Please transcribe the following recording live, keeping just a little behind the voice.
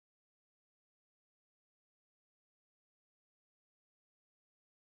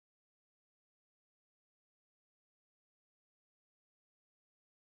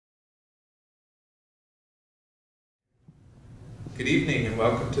Good evening and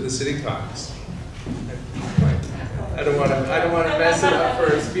welcome to the City Talks. I don't want to mess it up for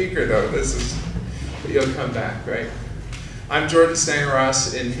a speaker though. But you'll come back, right? I'm Jordan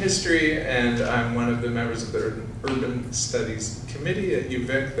Stanger-Ross in history, and I'm one of the members of the Urban Studies Committee at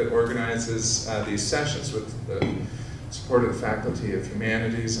UVic that organizes these sessions with the support of the Faculty of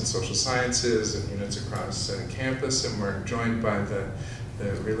Humanities and Social Sciences and units across campus, and we're joined by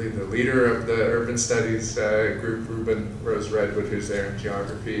really the leader of the Urban Studies group, Ruben Rose Redwood, who's there in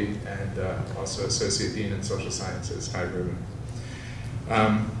geography, and also Associate Dean in Social Sciences. Hi, Ruben.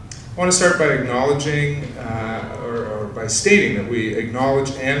 I want to start by acknowledging, or by stating that we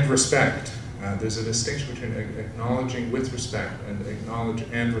acknowledge and respect. There's a distinction between acknowledging with respect and acknowledge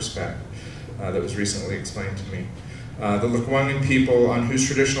and respect that was recently explained to me. The Lekwungen people on whose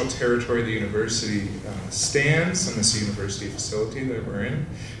traditional territory the university stands, and this university facility that we're in,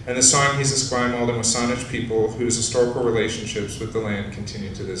 and the Songhees, Esquimalt, and Wasanich people whose historical relationships with the land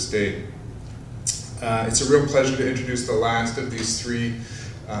continue to this day. It's a real pleasure to introduce the last of these three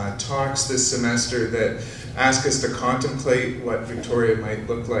talks this semester that ask us to contemplate what Victoria might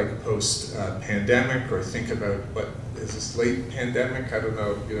look like post-pandemic, or think about what is this late pandemic. I don't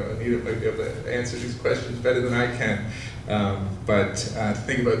know, Anita might be able to answer these questions better than I can, but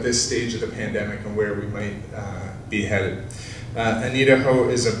think about this stage of the pandemic and where we might be headed. Anita Ho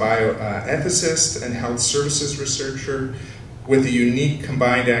is a bioethicist and health services researcher with a unique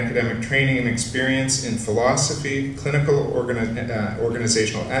combined academic training and experience in philosophy, clinical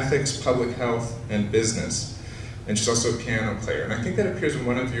organizational ethics, public health, and business. And she's also a piano player. And I think that appears in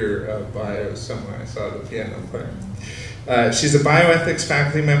one of your bios somewhere. I saw the piano player. She's a bioethics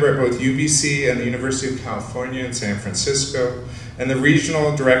faculty member at both UBC and the University of California in San Francisco, and the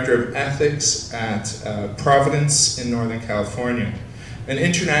regional director of ethics at Providence in Northern California. An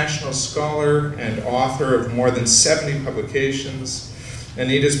international scholar and author of more than 70 publications,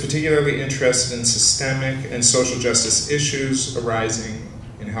 Anita is particularly interested in systemic and social justice issues arising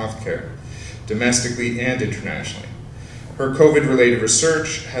in healthcare, domestically and internationally. Her COVID-related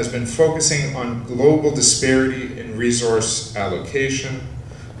research has been focusing on global disparity in resource allocation,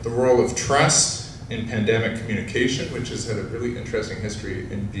 the role of trust in pandemic communication, which has had a really interesting history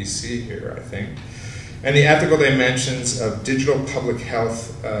in BC here, I think, and the ethical dimensions of digital public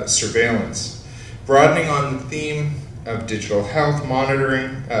health surveillance. Broadening on the theme of digital health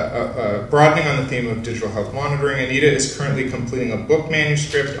monitoring, Anita is currently completing a book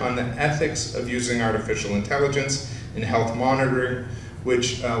manuscript on the ethics of using artificial intelligence in health monitoring,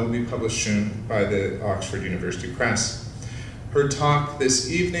 which will be published soon by the Oxford University Press. Her talk this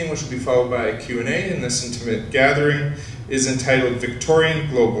evening, which will be followed by a Q&A in this intimate gathering, is entitled Victorian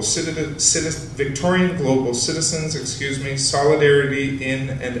Global Citizens, Solidarity in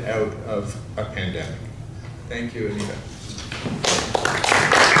and Out of a Pandemic. Thank you, Anita.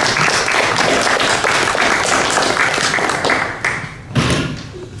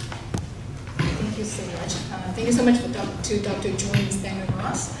 Thank you so much. Thank you so much to Dr. Jordan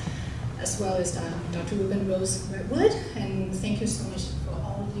Stanger-Ross, as well as Dr. Ruben Rose Redwood, and thank you so much to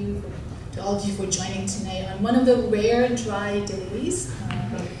all of you for joining tonight on one of the rare dry days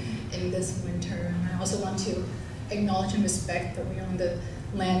in this winter. And I also want to acknowledge and respect that we are on the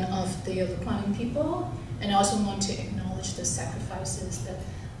land of the Lekwungen people, and I also want to acknowledge the sacrifices that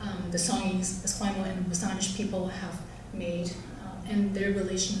the Songhees, Esquimalt, and Wasanich people have made and their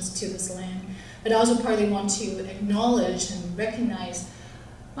relations to this land. But I also partly want to acknowledge and recognize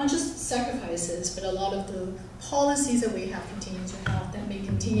not just sacrifices, but a lot of the policies that we have continued to have that may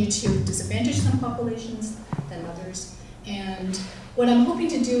continue to disadvantage some populations than others. And what I'm hoping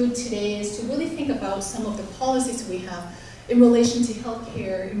to do today is to really think about some of the policies we have in relation to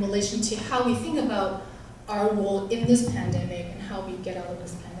healthcare, in relation to how we think about our role in this pandemic and how we get out of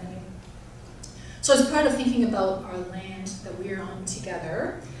this pandemic. So as part of thinking about our land that we're on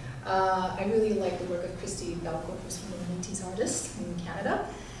together, I really like the work of Christy Balco, who's one of the Métis artists in Canada.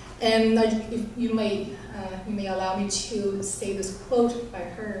 And if you may allow me to say this quote by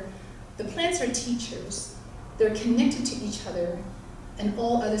her: "The plants are teachers. They're connected to each other and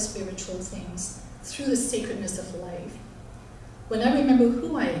all other spiritual things through the sacredness of life. When I remember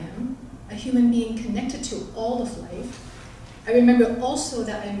who I am, a human being connected to all of life, I remember also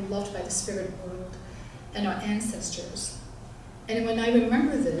that I am loved by the spirit world and our ancestors. And when I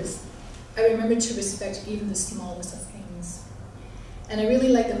remember this, I remember to respect even the smallest of things." And I really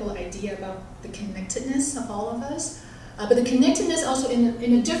like the whole idea about the connectedness of all of us, but the connectedness also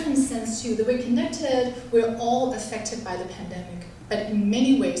in a different sense too. That we're connected, we're all affected by the pandemic, but in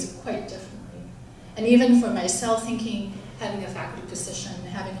many ways quite differently. And even for myself, thinking, having a faculty position,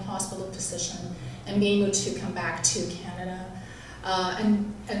 having a hospital position, and being able to come back to Canada,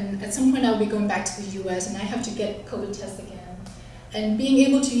 And at some point I'll be going back to the US and I have to get COVID tests again. And being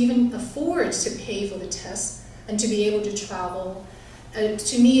able to even afford to pay for the tests and to be able to travel,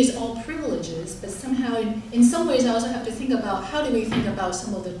 to me is all privileges, but somehow in some ways I also have to think about how do we think about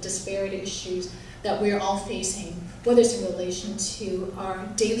some of the disparity issues that we're all facing, whether it's in relation to our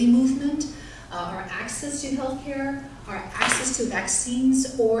daily movement, our access to healthcare, our access to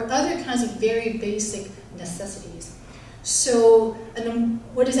vaccines, or other kinds of very basic necessities. So, and then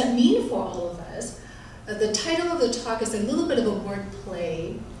what does that mean for all of us? The title of the talk is a little bit of a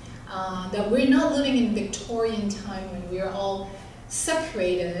wordplay, that we're not living in Victorian time when we are all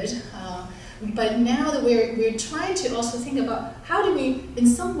separated, but now that we're trying to also think about how do we, in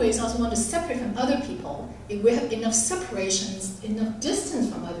some ways, also want to separate from other people. If we have enough separations, enough distance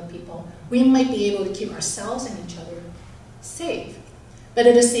from other people, we might be able to keep ourselves and each other safe. But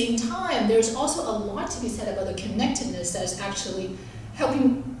at the same time, there's also a lot to be said about the connectedness that is actually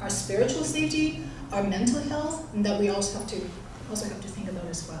helping our spiritual safety, our mental health, and that we also have to think about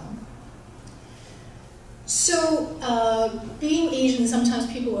as well. So, being Asian,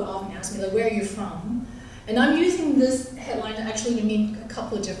 sometimes people will often ask me, like, where are you from? And I'm using this headline actually to mean a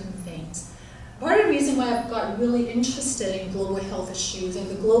couple of different things. Part of the reason why I've got really interested in global health issues and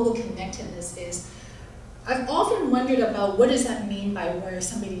the global connectedness is I've often wondered about what does that mean by where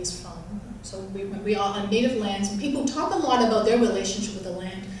somebody is from. So when we are on native lands, and people talk a lot about their relationship with the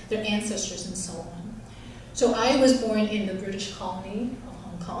land, their ancestors, and so on. So I was born in the British colony of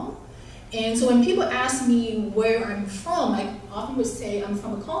Hong Kong. And so when people ask me where I'm from, I often would say I'm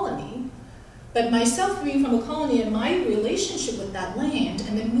from a colony. But myself being from a colony and my relationship with that land,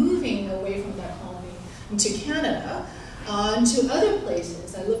 and then moving away from that colony into Canada, and to other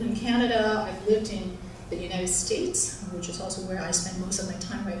places. I live in Canada, I've lived in the United States, which is also where I spend most of my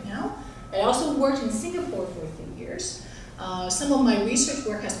time right now. I also worked in Singapore for a few years. Some of my research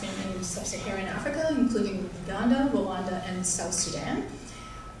work has been in sub-Saharan Africa, including Uganda, Rwanda, and South Sudan.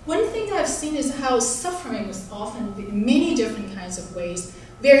 One thing that I've seen is how suffering is often, in many different kinds of ways,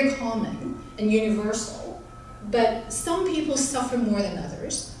 very common and universal, but some people suffer more than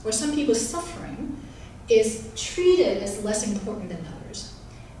others, or some people's suffering is treated as less important than others.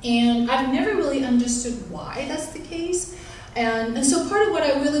 And I've never really understood why that's the case. And so part of what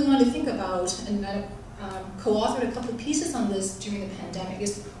I really want to think about, and I co-authored a couple of pieces on this during the pandemic,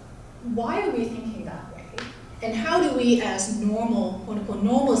 is why are we thinking that way? And how do we as normal, quote-unquote,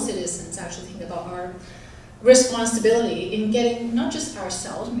 normal citizens actually think about our responsibility in getting not just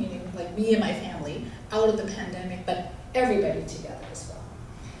ourselves, meaning like me and my family, out of the pandemic, but everybody together as well.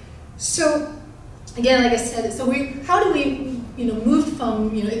 So again, like I said, so how do we move from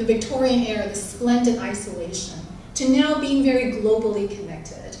in the Victorian era, the splendid isolation, to now being very globally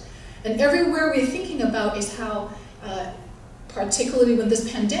connected? And everywhere we're thinking about is how, particularly with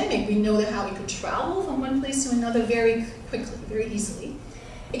this pandemic, we know that how we could travel from one place to another very quickly, very easily.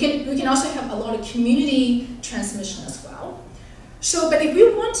 We can also have a lot of community transmission as well. So, but if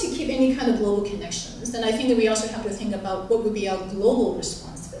we want to keep any kind of global connections, then I think that we also have to think about what would be our global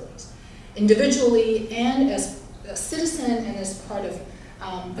responsibilities, individually and as a citizen and as part of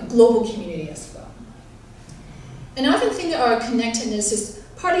a global community as well. And I often think that our connectedness is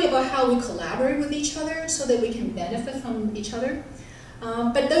partly about how we collaborate with each other so that we can benefit from each other.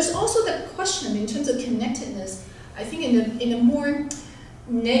 But there's also the question in terms of connectedness, I think in a more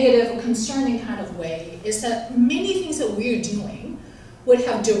negative or concerning kind of way, is that many things that we're doing would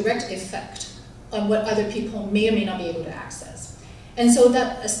have direct effect on what other people may or may not be able to access. And so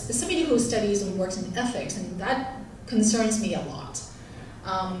that, as somebody who studies and works in ethics, and that concerns me a lot.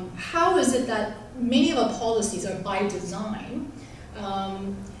 How is it that many of our policies are by design,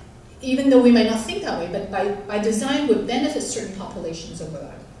 even though we might not think that way, but by design would benefit certain populations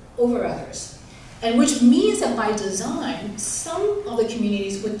over others. And which means that by design, some of the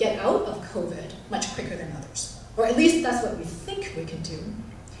communities would get out of COVID much quicker than others. Or at least that's what we think we can do.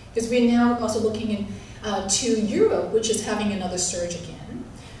 Because we're now also looking to Europe, which is having another surge again.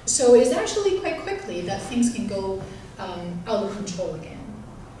 So it's actually quite quickly that things can go out of control again.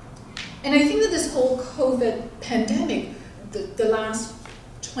 And I think that this whole COVID pandemic, the last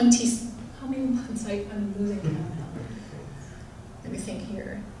 20, how many months? I'm losing count now. Let me think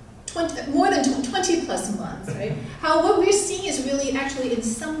here. More than 20 plus months, right? How what we're seeing is really actually in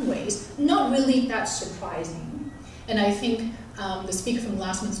some ways not really that surprising. And I think the speaker from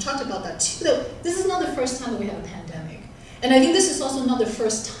last month talked about that too, that this is not the first time that we have a pandemic. And I think this is also not the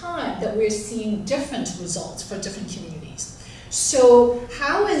first time that we're seeing different results for different communities. So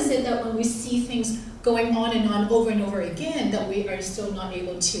how is it that when we see things going on and on, over and over again, that we are still not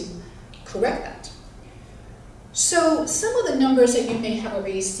able to correct that? So some of the numbers that you may have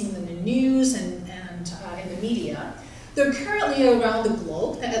already seen in the news and in the media, there are currently around the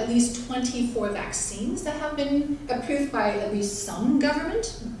globe at least 24 vaccines that have been approved by at least some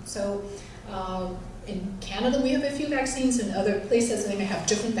government. So in Canada we have a few vaccines, in other places they may have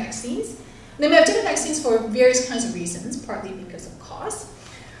different vaccines. They may have different vaccines for various kinds of reasons, partly because of cost.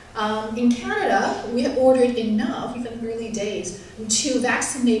 In Canada, we have ordered enough, even early days, to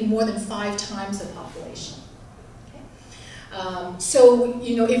vaccinate more than 5 times the population. So,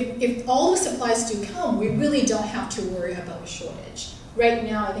 you know, if all the supplies do come, we really don't have to worry about a shortage. Right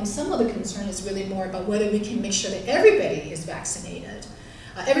now, I think some of the concern is really more about whether we can make sure that everybody is vaccinated.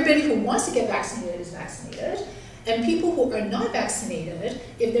 Everybody who wants to get vaccinated is vaccinated, and people who are not vaccinated,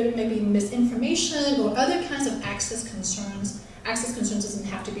 if there may be misinformation or other kinds of access concerns doesn't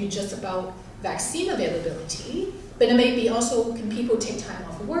have to be just about vaccine availability, but it may be also, can people take time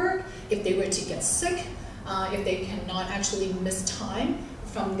off work if they were to get sick, if they cannot actually miss time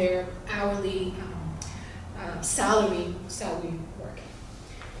from their hourly salary work.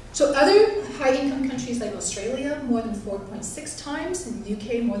 So other high-income countries like Australia, more than 4.6 times, and the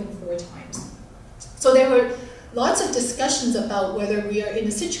UK, more than 4 times. So there were lots of discussions about whether we are in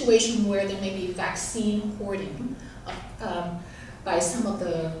a situation where there may be vaccine hoarding by some of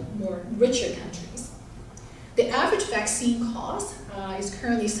the more richer countries. The average vaccine cost is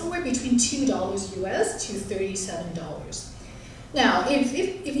currently somewhere between $2 US to $37. Now,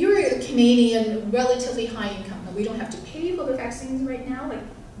 if you're a Canadian, relatively high income, we don't have to pay for the vaccines right now, like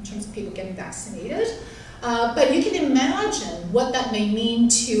in terms of people getting vaccinated, but you can imagine what that may mean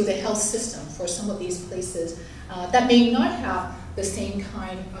to the health system for some of these places that may not have the same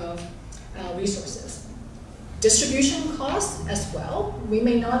kind of resources. Distribution costs as well. We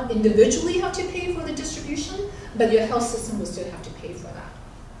may not individually have to pay for the distribution, but your health system will still have to pay for that.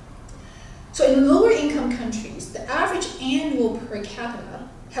 So in lower income countries, the average annual per capita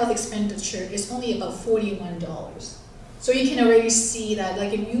health expenditure is only about $41. So you can already see that,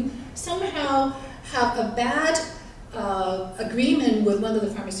 like, if you somehow have a bad agreement with one of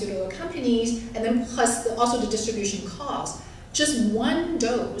the pharmaceutical companies, and then plus also the distribution cost, just one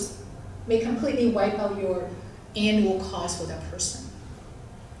dose may completely wipe out your annual cost for that person.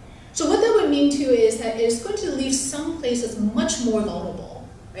 So what that would mean too is that it's going to leave some places much more vulnerable.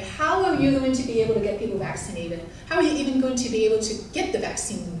 Right? How are you going to be able to get people vaccinated? How are you even going to be able to get the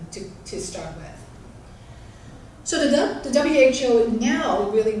vaccine to start with? So the WHO now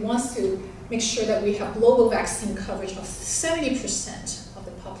really wants to make sure that we have global vaccine coverage of 70% of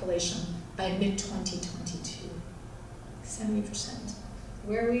the population by mid-2022. 70%.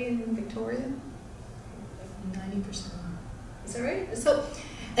 Where are we in Victorian? 90%. Is that right? So,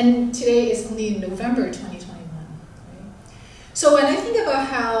 and today is only November 2021. Right? So when I think about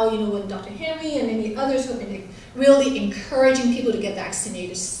how, you know, when Dr. Henry and many others have been really encouraging people to get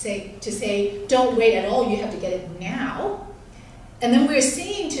vaccinated, to say, don't wait at all, you have to get it now. And then we're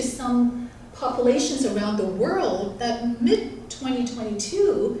saying to some populations around the world that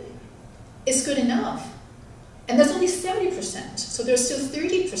mid-2022 is good enough. And that's only 70%. So there's still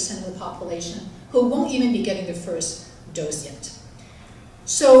 30% of the population who won't even be getting the first dose yet.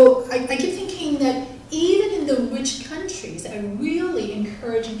 So I keep thinking that even in the rich countries that are really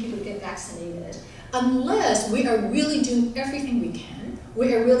encouraging people to get vaccinated, unless we are really doing everything we can,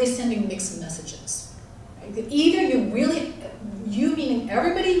 we are really sending mixed messages. Right? That either you meaning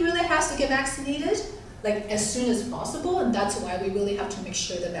everybody really has to get vaccinated, like as soon as possible, and that's why we really have to make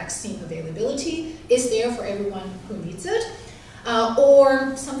sure the vaccine availability is there for everyone who needs it,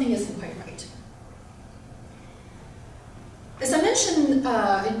 or something isn't quite right. As I mentioned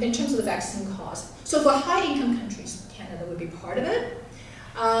in terms of the vaccine cost, so for high-income countries, Canada would be part of it,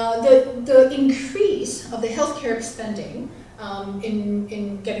 the increase of the healthcare spending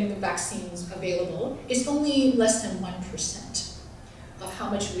in getting the vaccines available is only less than 1% of how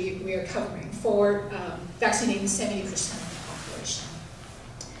much we are covering for vaccinating 70% of the population.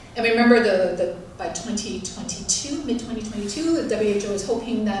 And remember, by 2022, mid-2022, the WHO is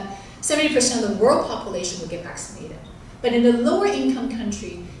hoping that 70% of the world population will get vaccinated. But in the lower income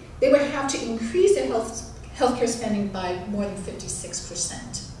country, they would have to increase their healthcare spending by more than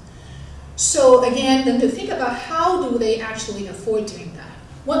 56%. So again, then to think about how do they actually afford doing that?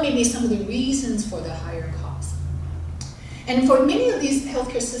 What may be some of the reasons for the higher cost? And for many of these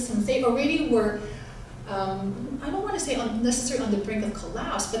healthcare systems, they already were, I don't want to say necessarily on the brink of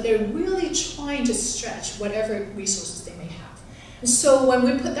collapse, but they're really trying to stretch whatever resources they may have. And so when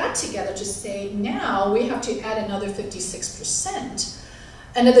we put that together to say, now we have to add another 56%,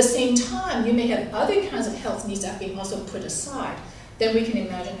 and at the same time, you may have other kinds of health needs that are being also put aside, then we can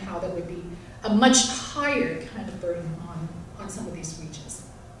imagine how that would be a much higher kind of burden on some of these regions.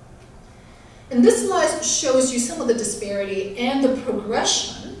 And this slide shows you some of the disparity and the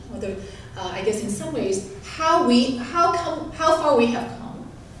progression, or the, I guess in some ways, how far we have come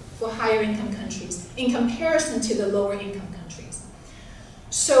for higher income countries in comparison to the lower income countries.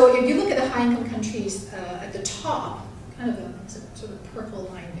 So if you look at the high income countries at the top, kind of a sort of purple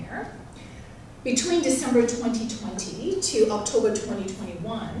line there, between December 2020 to October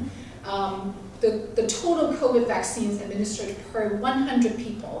 2021, the total COVID vaccines administered per 100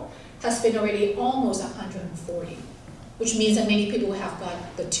 people has been already almost 140, which means that many people have got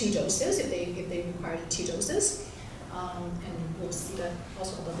the 2 doses if they require the 2 doses. And we'll see that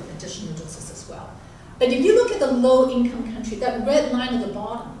also about the additional doses as well. But if you look at the low-income country, that red line at the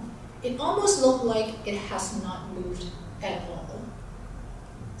bottom, it almost looked like it has not moved at all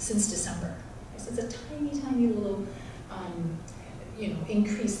since December. So it's a tiny, tiny little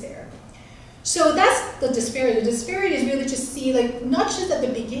increase there. So that's the disparity. The disparity is really to see, like, not just at the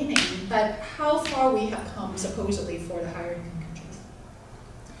beginning, but how far we have come supposedly for the higher income countries.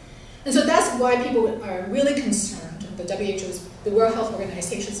 And so that's why people are really concerned. The WHO's, the World Health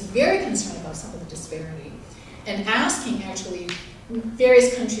Organization is very concerned about some of the disparity and asking actually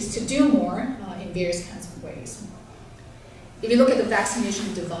various countries to do more in various kinds of ways. If you look at the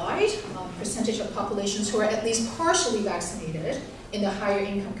vaccination divide, percentage of populations who are at least partially vaccinated in the higher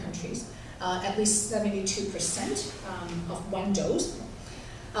income countries, at least 72% of 1 dose,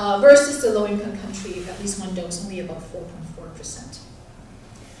 versus the low income country, at least 1 dose, only about 4.4%.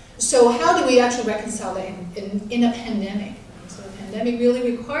 So how do we actually reconcile that in a pandemic? So a pandemic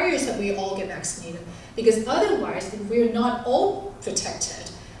really requires that we all get vaccinated, because otherwise, if we're not all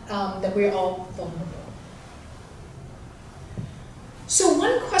protected, then we're all vulnerable. So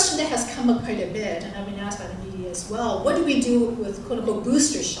one question that has come up quite a bit, and I've been asked by the media as well, what do we do with quote-unquote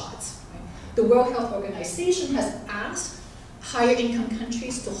booster shots? Right? The World Health Organization has asked higher income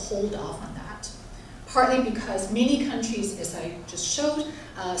countries to hold off on that, partly because many countries, as I just showed,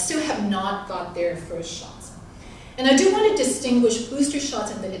 still have not got their first shots. And I do want to distinguish booster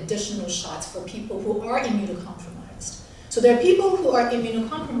shots and the additional shots for people who are immunocompromised. So there are people who are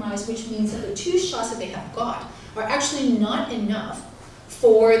immunocompromised, which means that the 2 shots that they have got are actually not enough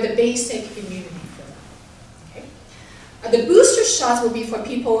for the basic immunity for them. Okay? The booster shots will be for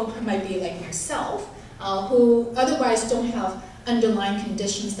people who might be like myself, who otherwise don't have underlying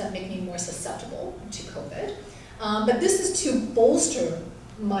conditions that make me more susceptible to COVID. But this is to bolster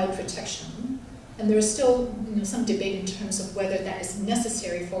my protection. And there is still some debate in terms of whether that is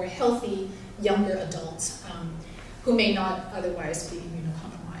necessary for healthy younger adults who may not otherwise be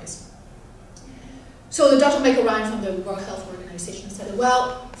immunocompromised. So Dr. Michael Ryan from the World Health Organization said,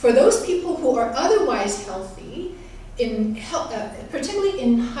 well, for those people who are otherwise healthy, particularly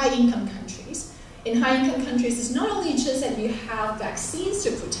in high-income countries, it's not only just that you have vaccines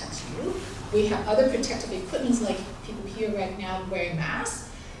to protect you, we have other protective equipment like people here right now wearing masks.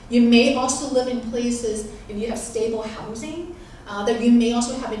 You may also live in places, if you have stable housing, that you may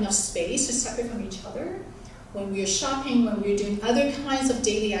also have enough space to separate from each other. When we're shopping, when we're doing other kinds of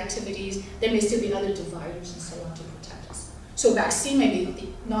daily activities, there may still be other dividers and so on to protect us. So vaccine may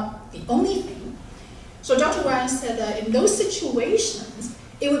be not the only thing. So Dr. Ryan said that in those situations,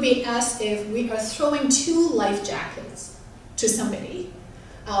 it would be as if we are throwing 2 life jackets to somebody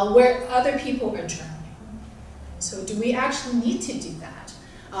where other people are drowning. So do we actually need to do that?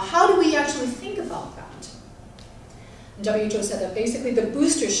 How do we actually think about that? And WHO said that basically the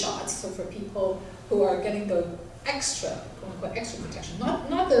booster shots, so for people who are getting the extra, quote-unquote, extra protection,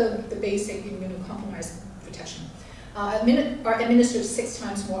 not the basic immunocompromised protection, are administered 6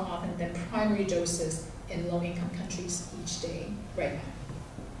 times more often than primary doses in low-income countries each day right now.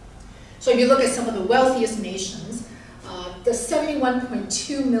 So if you look at some of the wealthiest nations, the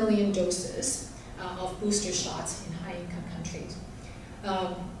 71.2 million doses of booster shots in high-income countries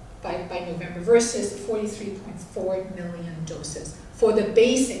by November versus 43.4 million doses for the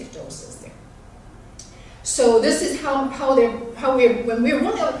basic doses there. So this is when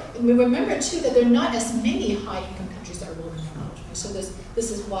we remember too that there are not as many high-income countries that are rolling them out. Right? So this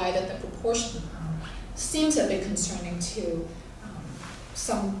is why that the proportion seems a bit concerning to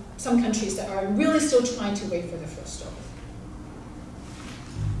some countries that are really still trying to wait for the first dose.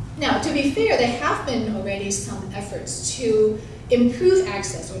 Now, to be fair, there have been already some efforts to improve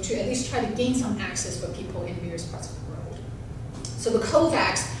access, or to at least try to gain some access for people in various parts of the world. So the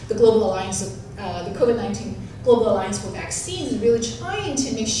COVAX, the Global Alliance, the COVID-19 Global Alliance for Vaccines, is really trying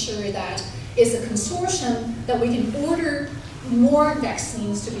to make sure that it's a consortium that we can order more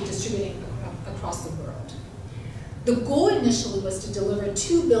vaccines to be distributed across the world. The goal initially was to deliver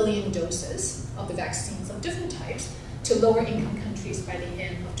 2 billion doses of the vaccines of different types to lower income countries by the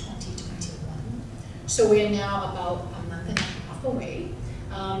end of 2021. So we are now about a month and a half away,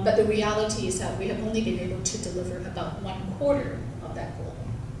 but the reality is that we have only been able to deliver about 1/4 of that goal,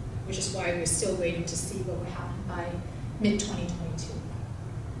 which is why we're still waiting to see what will happen by mid-2022.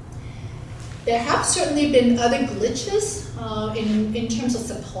 There have certainly been other glitches in terms of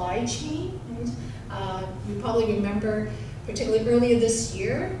supply chain. Right? You probably remember, particularly earlier this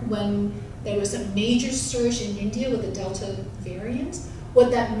year, when there was a major surge in India with the Delta variant.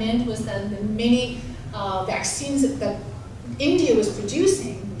 What that meant was that the many vaccines that India was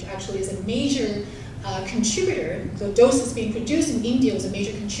producing, which actually is a major contributor, the doses being produced in India was a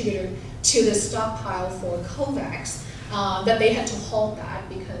major contributor to the stockpile for COVAX, that they had to halt that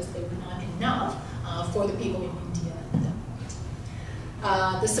because they were not enough for the people in India at that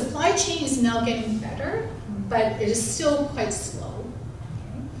point. The supply chain is now getting better, but it is still quite slow.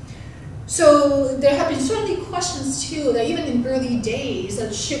 So there have been certainly questions too, that even in early days,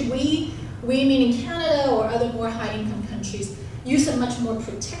 that should we meaning Canada or other more high-income countries, use a much more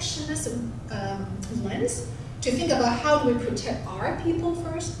protectionist lens to think about how do we protect our people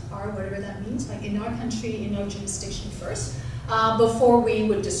first, or whatever that means, like in our country, in our jurisdiction first, before we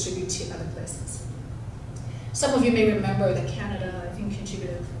would distribute to other places. Some of you may remember that Canada, I think,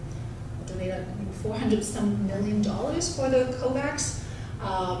 donated $400-some million for the COVAX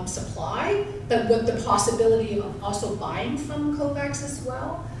supply, but with the possibility of also buying from COVAX as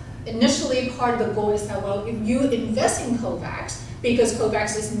well. Initially, part of the goal is that, well, if you invest in COVAX, because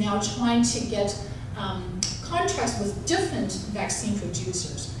COVAX is now trying to get contracts with different vaccine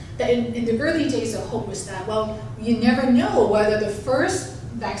producers, that in the early days, the hope was that, well, you never know whether the first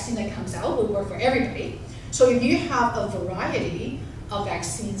vaccine that comes out will work for everybody. So if you have a variety of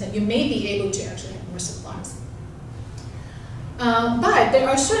vaccines, then you may be able to actually have more supplies. But there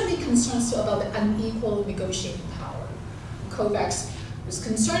are certainly concerns about the unequal negotiating power. COVAX was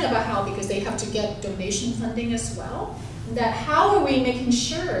concerned about how, because they have to get donation funding as well, that how are we making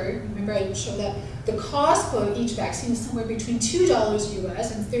sure, remember I showed that the cost for each vaccine is somewhere between $2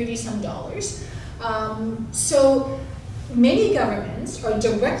 US and $30-some. So many governments are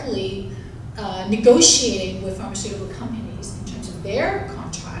directly negotiating with pharmaceutical companies in terms of their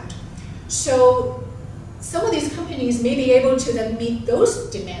contract. So some of these companies may be able to then meet those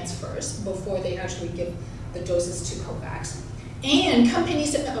demands first before they actually give the doses to COVAX. And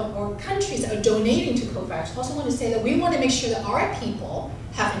companies or countries that are donating to COVAX also want to say that we want to make sure that our people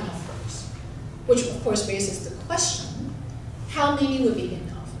have enough first, which of course raises the question, how many would be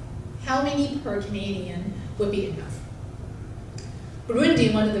enough? How many per Canadian would be enough?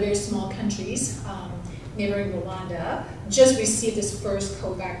 Burundi, one of the very small countries neighboring Rwanda, just received its first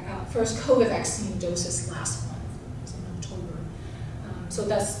COVID vaccine doses last month, it was in October. So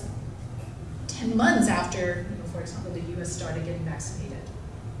that's 10 months after, for example, the US started getting vaccinated.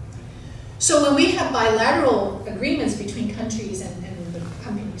 So when we have bilateral agreements between countries and the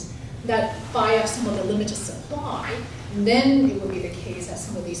companies that buy up some of the limited supply, then it will be the case that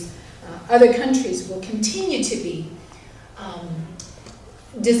some of these other countries will continue to be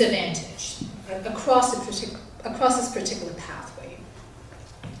disadvantaged across this particular pathway.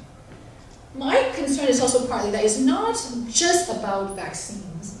 My concern is also partly that it's not just about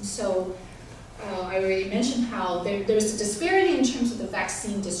vaccines. So I already mentioned how there's a disparity in terms of the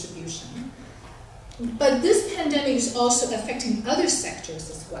vaccine distribution. But this pandemic is also affecting other sectors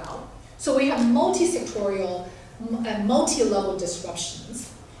as well. So we have multi-sectorial and multi-level disruptions,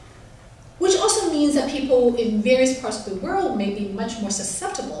 which also means that people in various parts of the world may be much more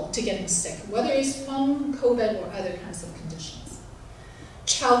susceptible to getting sick, whether it's from COVID or other kinds of conditions.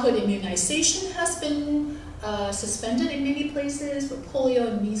 Childhood immunization has been suspended in many places for polio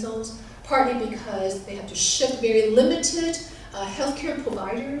and measles, partly because they have to shift very limited healthcare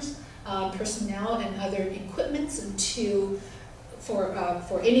providers, personnel, and other equipments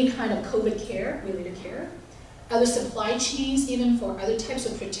for any kind of COVID care, related care. Other supply chains, even for other types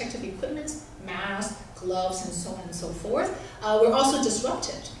of protective equipment, masks, gloves, and so on and so forth, were also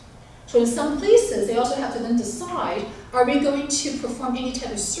disrupted. So in some places, they also have to then decide, are we going to perform any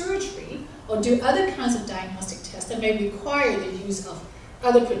type of surgery or do other kinds of diagnostic tests that may require the use of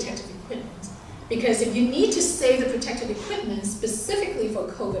other protective equipment? Because if you need to save the protective equipment specifically for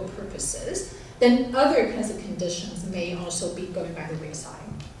COVID purposes, then other kinds of conditions may also be going by the wayside.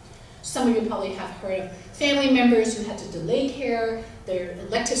 Some of you probably have heard of family members who had to delay care, their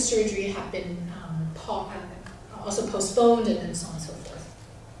elective surgery have been also postponed, and so on and so forth.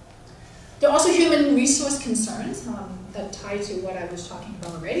 There are also human resource concerns that tie to what I was talking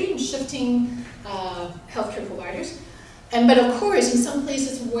about already, shifting healthcare providers. But of course, in some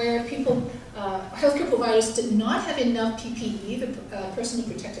places where healthcare providers did not have enough PPE, the personal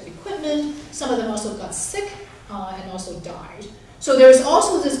protective equipment, some of them also got sick and also died. So there's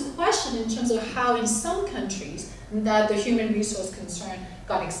also this question in terms of how in some countries that the human resource concern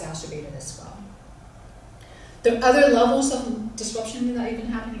got exacerbated as well. There are other levels of disruption that even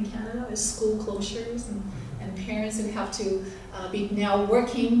happen in Canada, is school closures and parents who have to be now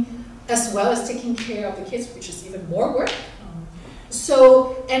working as well as taking care of the kids, which is even more work.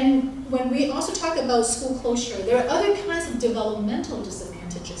 And when we also talk about school closure, there are other kinds of developmental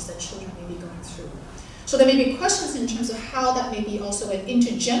disadvantages that children may be going through. So there may be questions in terms of how that may be also an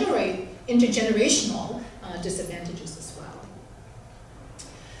intergenerational disadvantages as well.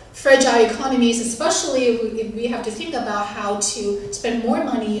 Fragile economies, especially if we have to think about how to spend more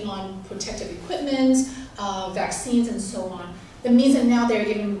money on protective equipment, vaccines, and so on, that means that now they're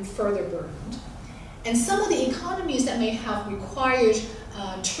even further burdened. And some of the economies that may have required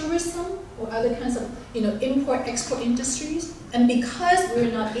tourism or other kinds of import-export industries, and because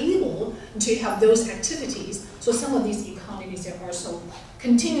we're not able to have those activities, so some of these economies are also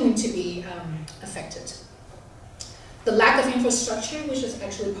continuing to be affected. The lack of infrastructure, which is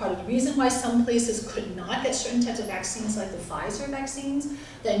actually part of the reason why some places could not get certain types of vaccines, like the Pfizer vaccines.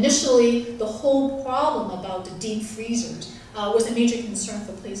 That initially, the whole problem about the deep freezers was a major concern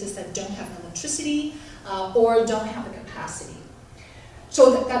for places that don't have electricity or don't have the capacity.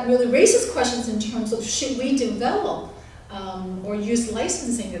 So that really raises questions in terms of should we develop or use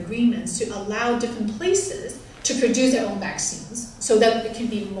licensing agreements to allow different places to produce their own vaccines so that it can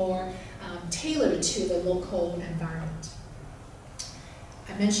be more tailored to the local environment.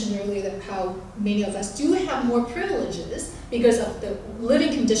 I mentioned earlier that how many of us do have more privileges because of the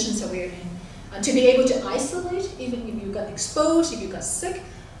living conditions that we're in, to be able to isolate, even if you got exposed, if you got sick,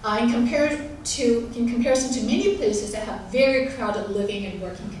 in comparison to many places that have very crowded living and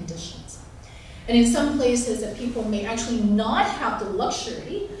working conditions. And in some places that people may actually not have the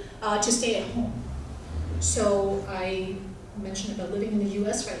luxury to stay at home. So I mentioned about living in the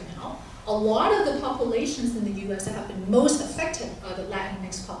US right now. A lot of the populations in the US that have been most affected are the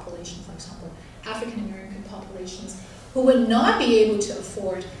Latinx population, for example, African American populations, who would not be able to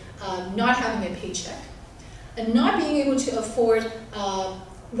afford not having a paycheck, and not being able to afford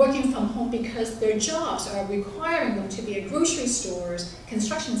working from home because their jobs are requiring them to be at grocery stores,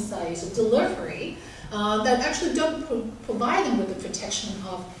 construction sites, or delivery, that actually don't provide them with the protection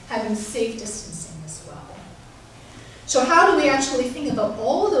of having safe distancing as well. So how do we actually think about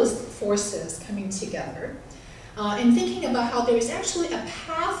all those forces coming together and thinking about how there is actually a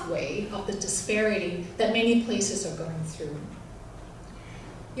pathway of the disparity that many places are going through?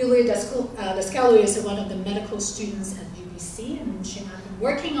 Yulia Daskalou is one of the medical students at UBC, and she and I have been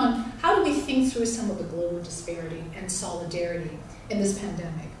working on how do we think through some of the global disparity and solidarity in this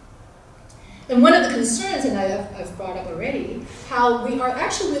pandemic. And one of the concerns, and I've brought up already, how we are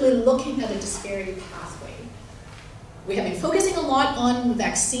actually really looking at a disparity pathway. We have been focusing a lot on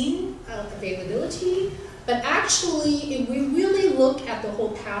vaccine availability, but actually, if we really look at the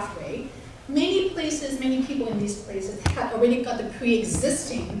whole pathway, many places, many people in these places have already got the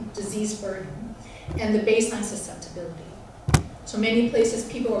pre-existing disease burden and the baseline susceptibility. So many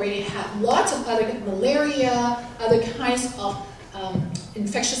places, people already have lots of other malaria, other kinds of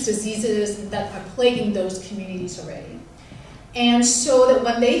infectious diseases that are plaguing those communities already. And so that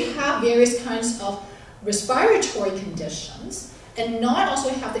when they have various kinds of respiratory conditions and not also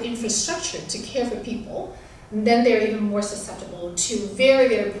have the infrastructure to care for people, then they're even more susceptible to very,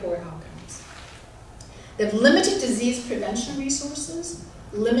 very poor outcomes. They have limited disease prevention resources,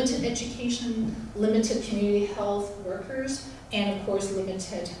 limited education, limited community health workers, and of course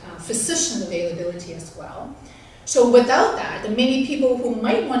limited physician availability as well. So without that, the many people who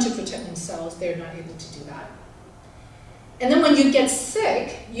might want to protect themselves, they're not able to do that. And then when you get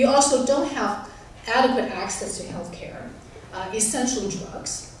sick, you also don't have adequate access to healthcare, essential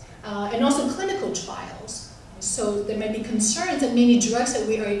drugs, and also clinical trials. So there may be concerns that many drugs that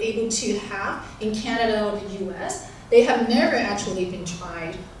we are able to have in Canada or the US, they have never actually been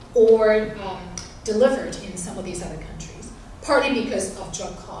tried or delivered in some of these other countries, partly because of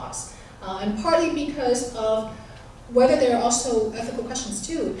drug costs, and partly because of whether there are also ethical questions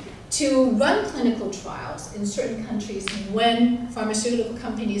too, to run clinical trials in certain countries when pharmaceutical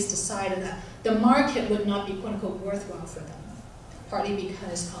companies decided that the market would not be quote-unquote worthwhile for them, partly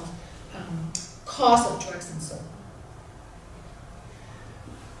because of cost of drugs and so on.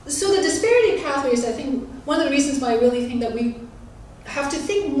 So the disparity pathways, I think, one of the reasons why I really think that we have to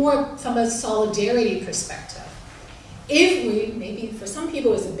think more from a solidarity perspective. If we, maybe for some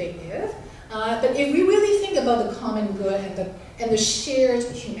people it's a big if, but if we really think about the common good and the shared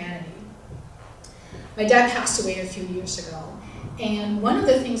humanity. My dad passed away a few years ago, and one of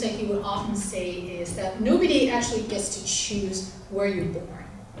the things that he would often say is that nobody actually gets to choose where you're born.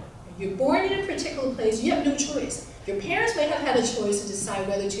 You're born in a particular place, you have no choice. Your parents may have had a choice to decide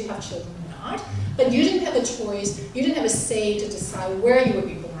whether to have children or not, but you didn't have a choice, you didn't have a say to decide where you would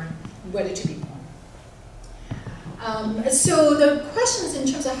be born, whether to be born. So the questions in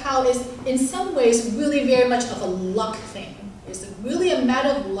terms of how is, in some ways, really very much of a luck thing. Is it really a matter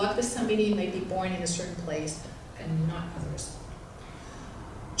of luck that somebody may be born in a certain place and not others?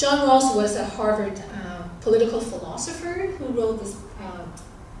 John Rawls was a Harvard political philosopher who wrote this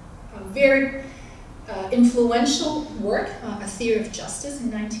very influential work, A Theory of Justice,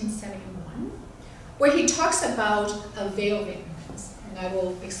 in 1971, where he talks about a veil of ignorance, and I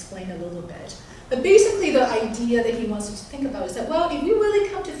will explain a little bit. But basically the idea that he wants us to think about is that, well, if we really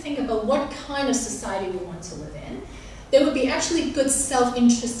come to think about what kind of society we want to live in, there would be actually good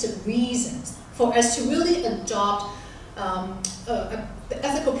self-interested reasons for us to really adopt the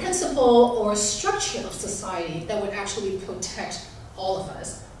ethical principle or structure of society that would actually protect all of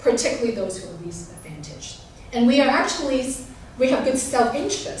us, particularly those who are least advantaged. And we have good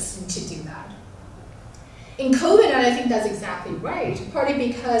self-interest to do that. In COVID, and I think that's exactly right, partly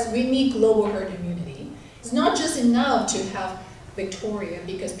because we need global herd immunity. It's not just enough to have Victoria,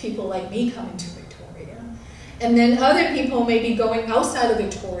 because people like me come into Victoria. And then other people may be going outside of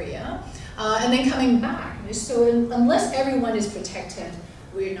Victoria and then coming back. So unless everyone is protected,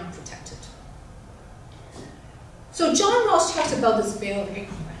 we're not protected. So John Rawls talks about this veil of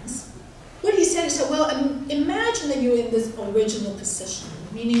ignorance. What he said is that, well, imagine that you're in this original position,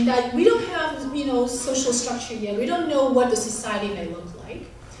 meaning that we don't have, social structure yet. We don't know what the society may look like.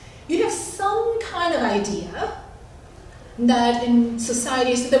 You have some kind of idea that in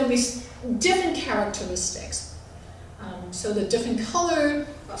societies there will be different characteristics. So the different color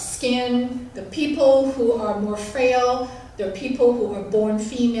of skin, the people who are more frail, there are people who are born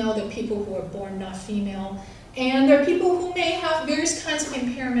female, there are people who are born not female, and there are people who may have various kinds of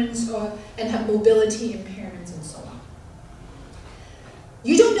impairments and have mobility impairments and so on.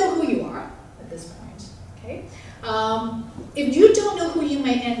 You don't know who you are at this point, okay? If you don't know who you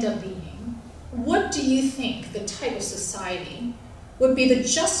may end up being, what do you think the type of society would be the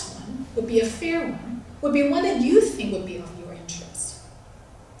just one, would be a fair one, would be one that you think would be of your interest?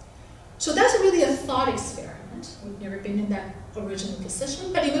 So that's really a thought experiment. We've never been in that original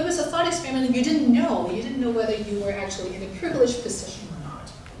position, but if it was a thought experiment and you didn't know whether you were actually in a privileged position or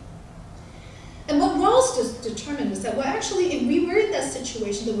not. And what Rawls determined was that, well, actually, if we were in that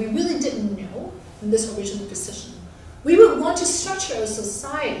situation that we really didn't know in this original position, we would want to structure our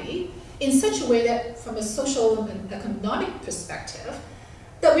society in such a way that, from a social and economic perspective,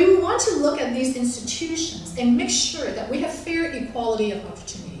 that we would want to look at these institutions and make sure that we have fair equality of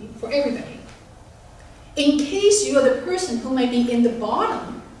opportunity for everybody. In case you are the person who might be in the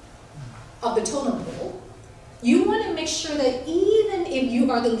bottom of the totem pole, you want to make sure that even if you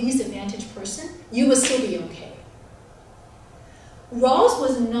are the least advantaged person, you will still be okay. Rawls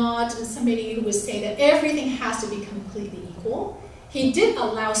was not somebody who would say that everything has to be completely equal. He did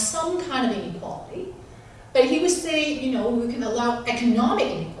allow some kind of inequality, but he would say, we can allow economic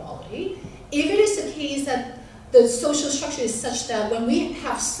inequality if it is the case that the social structure is such that when we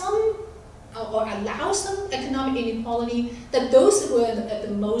have some or allow some economic inequality, that those who are at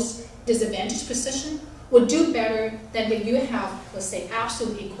the most disadvantaged position would do better than if you have, let's say,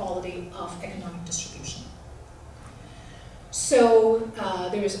 absolute equality of economic distribution. So I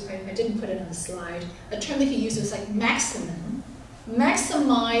didn't put it on the slide, a term that he uses like maximum,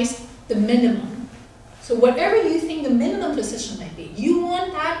 maximize the minimum. So whatever you think the minimum position might be, you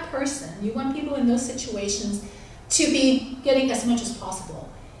want that person, you want people in those situations to be getting as much as possible,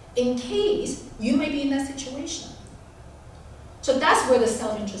 in case you may be in that situation. So that's where the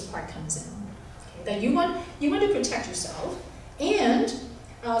self-interest part comes in. Okay? That you want to protect yourself, and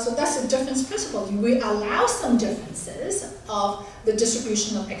so that's the difference principle. We allow some differences of the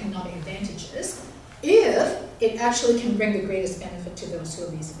distribution of economic advantages if it actually can bring the greatest benefit to those who are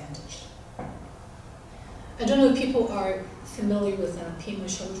least advantaged. I don't know if people are familiar with Pema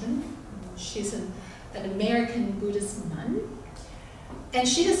Chodron. She's an American Buddhist nun. And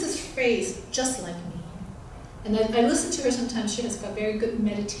she has this phrase, just like me. And I listen to her sometimes. She has got very good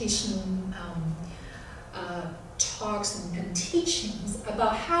meditation talks and teachings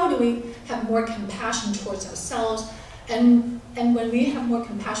about how do we have more compassion towards ourselves And when we have more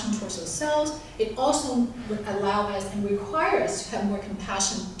compassion towards ourselves, it also would allow us and require us to have more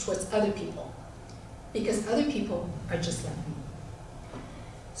compassion towards other people, because other people are just like me.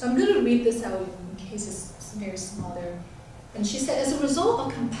 So I'm going to read this out in case it's very small there. And she said, as a result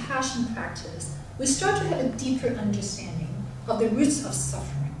of compassion practice, we start to have a deeper understanding of the roots of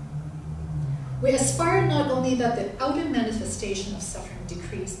suffering. We aspire not only that the outer manifestation of suffering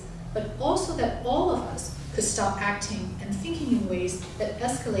decrease, but also that all of us could stop acting and thinking in ways that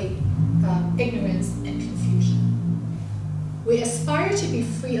escalate ignorance and confusion. We aspire to be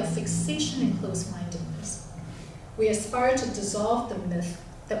free of fixation and closed-mindedness. We aspire to dissolve the myth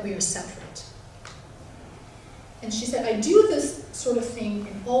that we are separate. And she said, I do this sort of thing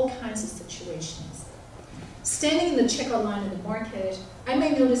in all kinds of situations. Standing in the checkout line in the market, I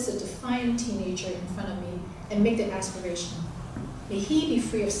may notice a defiant teenager in front of me and make the aspiration, may he be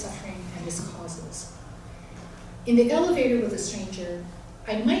free of suffering and its causes. In the elevator with a stranger,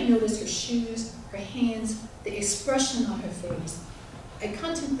 I might notice her shoes, her hands, the expression on her face. I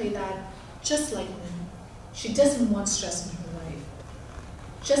contemplate that, just like me, she doesn't want stress in her life.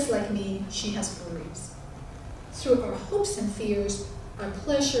 Just like me, she has worries. Through our hopes and fears, our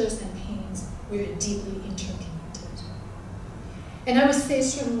pleasures and pains, we are deeply interconnected. And I would say,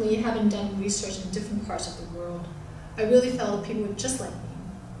 certainly, having done research in different parts of the world, I really felt that people were just like me.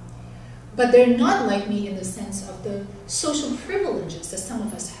 But they're not like me in the sense of the social privileges that some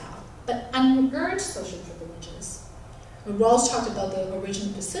of us have, but unearned social privileges. Rawls talked about the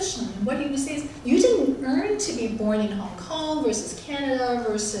original position, and what he would say is, you didn't earn to be born in Hong Kong versus Canada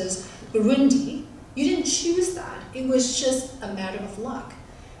versus Burundi. You didn't choose that. It was just a matter of luck.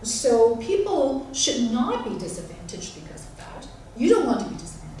 So people should not be disadvantaged because of that. You don't want to be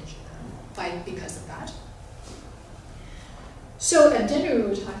disadvantaged because of that. So at dinner, we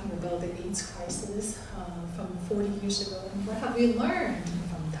were talking about the AIDS crisis from 40 years ago, and what have we learned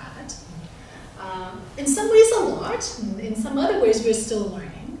from that? In some ways, a lot. In some other ways, we're still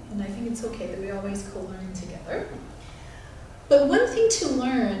learning, and I think it's okay that we always co-learn together. But one thing to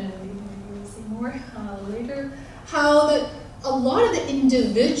learn, and we'll see more later, how that a lot of the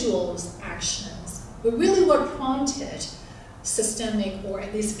individual's actions were really what prompted systemic, or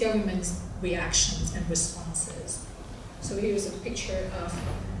at least government's reactions and responses. So here's a picture of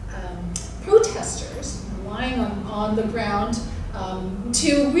protesters lying on the ground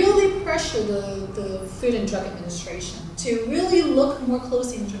to really pressure the Food and Drug Administration to really look more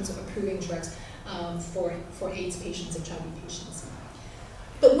closely in terms of approving drugs for AIDS patients and HIV patients.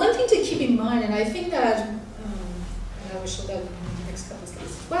 But one thing to keep in mind, and I think that, and I will show that in the next couple of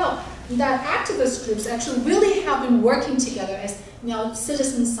slides as well, that activist groups actually really have been working together as now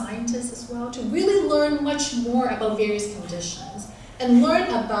citizen scientists as well to really learn much more about various conditions and learn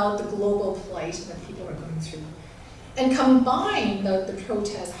about the global plight that people are going through. And combine the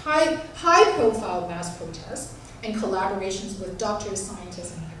protests, high-profile mass protests, and collaborations with doctors,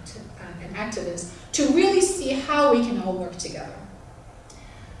 scientists, and activists to really see how we can all work together.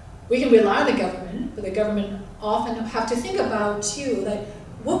 We can rely on the government, but the government often have to think about, too, that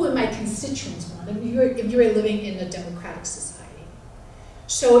what would my constituents want if you're living in a democratic society?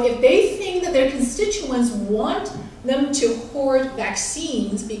 So if they think that their constituents want them to hoard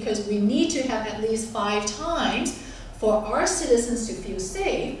vaccines because we need to have at least 5 times for our citizens to feel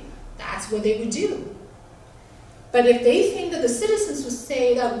safe, that's what they would do. But if they think that the citizens would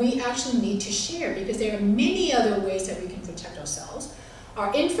say that we actually need to share because there are many other ways that we can protect ourselves,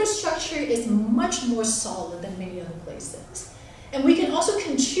 our infrastructure is much more solid than many other places. And we can also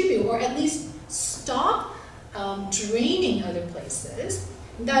contribute, or at least stop draining other places,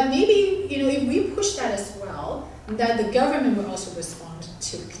 that maybe, if we push that as well, that the government will also respond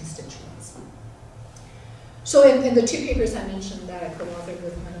to the constituents. So in the 2 papers I mentioned that I co-authored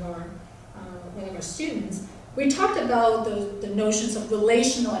with one of our students, we talked about the notions of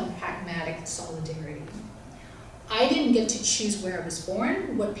relational and pragmatic solidarity. I didn't get to choose where I was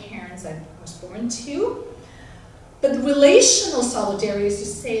born, what parents I was born to, but the relational solidarity is to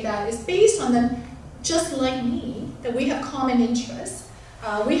say that it's based on them, just like me, that we have common interests,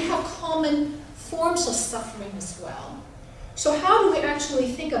 we have common forms of suffering as well. So how do we actually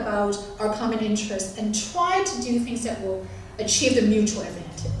think about our common interests and try to do things that will achieve the mutual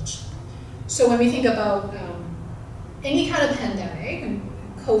advantage? So when we think about any kind of pandemic, and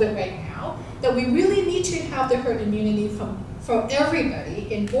COVID right now, that we really need to have the herd immunity for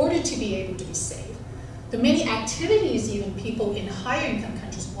everybody in order to be able to be safe. The many activities even people in higher income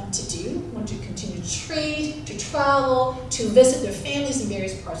countries want to do, want to continue to trade, to travel, to visit their families in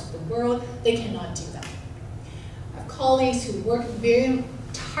various parts of the world, they cannot do that. I have colleagues who work very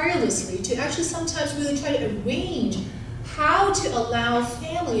tirelessly to actually sometimes really try to arrange how to allow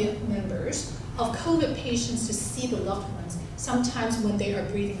family members of COVID patients to see the loved ones, sometimes when they are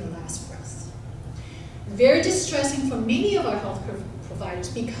breathing the last breath. Very distressing for many of our healthcare providers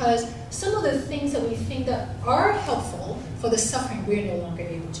because some of the things that we think that are helpful for the suffering we're no longer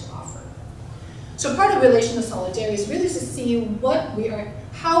able to offer. So part of relational solidarity is really to see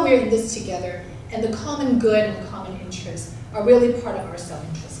how we're in this together, and the common good and the common interest are really part of our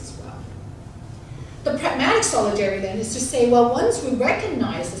self-interest as well. The pragmatic solidarity then is to say, well, once we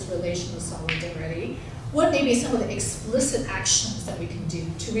recognize this relational solidarity, what may be some of the explicit actions that we can do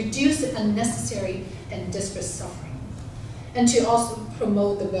to reduce the unnecessary and disparate suffering, and to also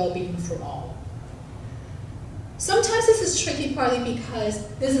promote the well-being for all. Sometimes this is tricky partly because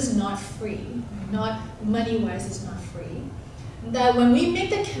this is not free, not money-wise it's not free. That when we make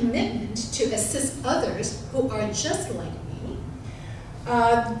the commitment to assist others who are just like me,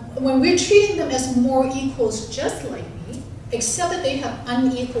 when we're treating them as more equals just like me, except that they have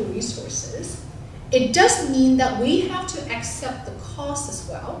unequal resources, it does mean that we have to accept the cost as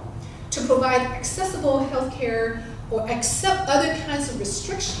well to provide accessible healthcare or accept other kinds of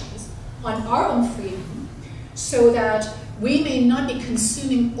restrictions on our own freedom so that we may not be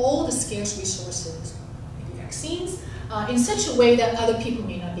consuming all the scarce resources, maybe vaccines, in such a way that other people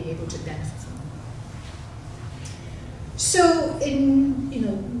may not be able to benefit from them. So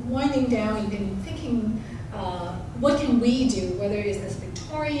in winding down and thinking, what can we do, whether it's as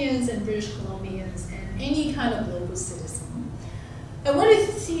Victorians and British Columbians and any kind of global citizen? I want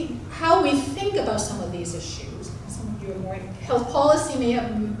to see how we think about some of these issues. Some of you are more health policy may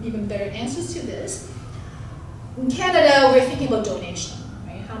have even better answers to this. In Canada, we're thinking about donation,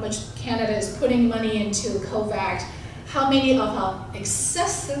 right? How much Canada is putting money into COVAX, how many of our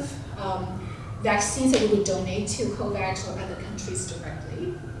excessive vaccines that we would donate to COVAX or other countries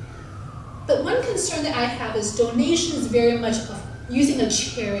directly. But one concern that I have is donation is very much of using a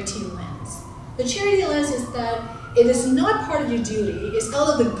charity lens. The charity lens is that it is not part of your duty, it's out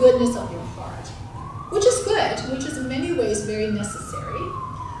of the goodness of your heart, which is good, which is in many ways very necessary.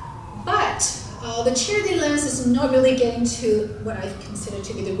 But the charity lens is not really getting to what I consider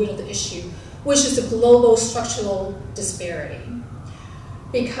to be the root of the issue, which is the global structural disparity.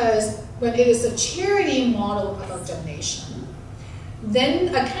 Because when it is a charity model of donation,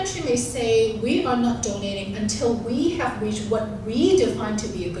 then a country may say, we are not donating until we have reached what we define to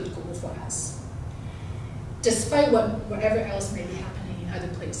be a good goal for us, despite whatever else may be happening in other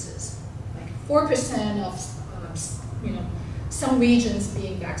places, like 4% of some regions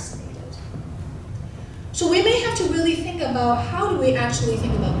being vaccinated. So we may have to really think about how do we actually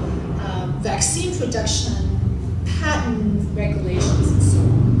think about vaccine production, patent regulations, and so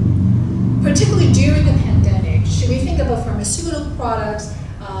on. Particularly during the pandemic, should we think about pharmaceutical products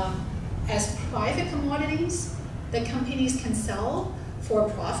as private commodities that companies can sell for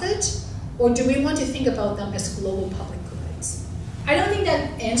profit, or do we want to think about them as global public goods? I don't think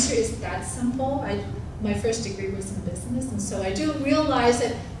that answer is that simple. My first degree was in business, and so I do realize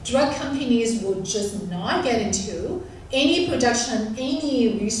that drug companies will just not get into any production,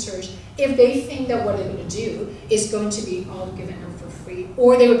 any research, if they think that what they're going to do is going to be all given up for free,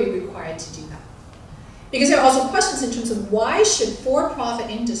 or they would be required to do that. Because there are also questions in terms of why should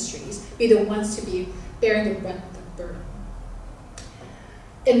for-profit industries be the ones to be bearing the brunt of the burden.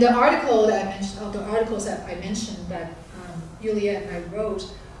 In the article that I mentioned, the articles that I mentioned that Yulia and I wrote,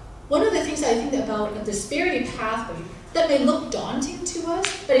 one of the things I think about a disparity pathway that may look daunting to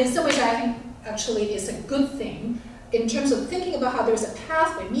us, but in some ways I think actually is a good thing in terms of thinking about how there's a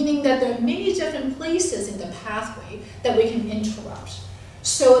pathway, meaning that there are many different places in the pathway that we can interrupt,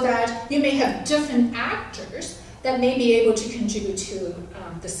 so that you may have different actors that may be able to contribute to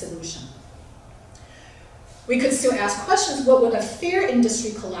the solution. We could still ask questions, what would a fair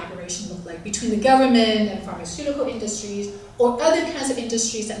industry collaboration look like between the government and pharmaceutical industries or other kinds of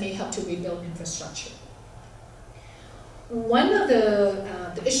industries that may help to rebuild infrastructure? One of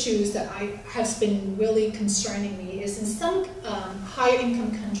the issues that has been really concerning me is in some higher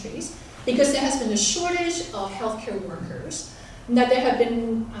income countries, because there has been a shortage of healthcare workers, that there have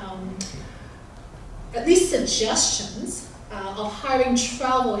been at least suggestions of hiring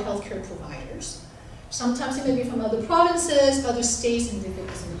travel healthcare providers. Sometimes it may be from other provinces, other states, and different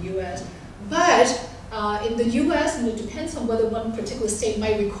in the US. But in the US, and it depends on whether one particular state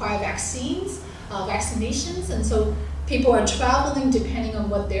might require vaccinations, and so people are traveling depending on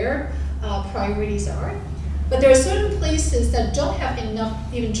what their priorities are. But there are certain places that don't have enough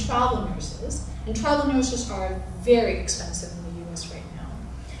even travel nurses, and travel nurses are very expensive in the US right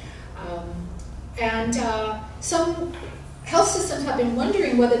now. Some health systems have been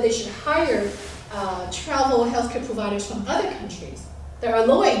wondering whether they should hire travel healthcare providers from other countries that are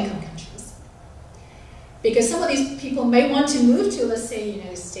lower income countries. Because some of these people may want to move to, let's say, the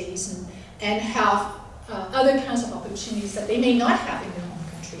United States and have other kinds of opportunities that they may not have in their home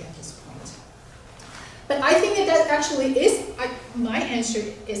country at this point. But I think that actually is, my answer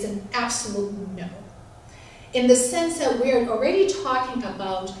is an absolute no. In the sense that we're already talking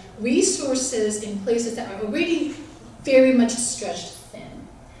about resources in places that are already very much stretched thin.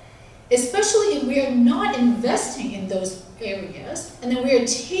 Especially if we are not investing in those areas, and then we are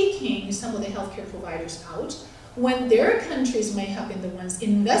taking some of the healthcare providers out, when their countries may have been the ones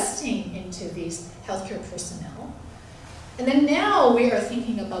investing into these healthcare personnel. And then now we are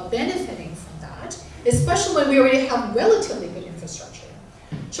thinking about benefiting from that, especially when we already have relatively good infrastructure.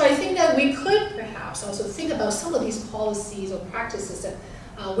 So I think that we could perhaps also think about some of these policies or practices that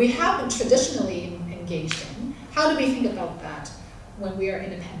we have been traditionally engaged in. How do we think about that when we are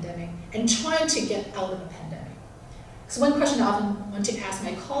in a pandemic and trying to get out of a pandemic? So one question I often want to ask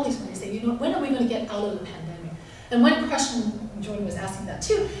my colleagues when they say, you know, when are we going to get out of the pandemic? And one question, Jordan was asking that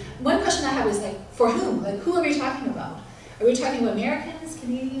too, one question I have is like, for whom? Like, who are we talking about? Are we talking about Americans,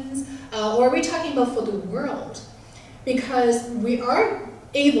 Canadians, or are we talking about for the world? Because we are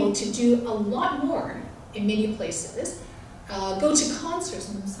able to do a lot more in many places. Go to concerts,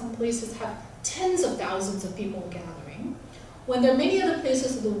 and some places have tens of thousands of people gathering. When there are many other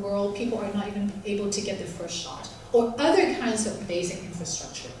places of the world, people are not even able to get their first shot, or other kinds of basic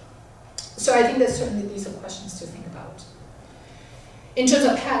infrastructure. So I think that certainly these are questions to think about. In terms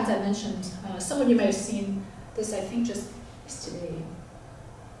of patents, I mentioned, some of you might have seen this, I think just yesterday.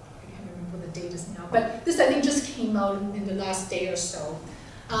 I can't remember what the date is now, but this I think just came out in the last day or so.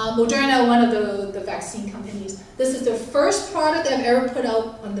 Moderna, one of the vaccine companies, this is their first product they've ever put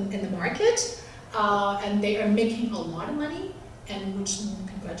out on in the market, and they are making a lot of money, and which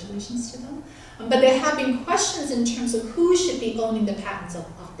congratulations to them. But there have been questions in terms of who should be owning the patents of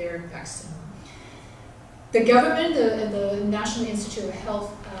their vaccine. The government and the National Institute of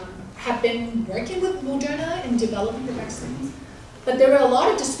Health have been working with Moderna in developing the vaccines, but there were a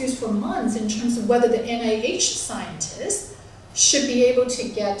lot of disputes for months in terms of whether the NIH scientists should be able to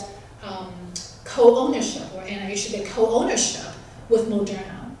get co-ownership, or NIH should get co-ownership with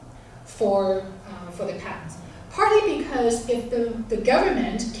Moderna for the patents. Partly because if the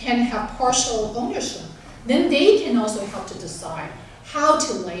government can have partial ownership, then they can also help to decide how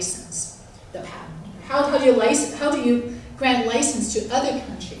to license the patent. How do you grant license to other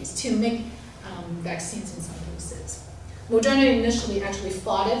countries to make vaccines in some cases? Moderna initially actually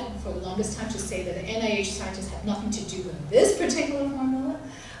fought it for the longest time to say that the NIH scientists had nothing to do with this particular formula,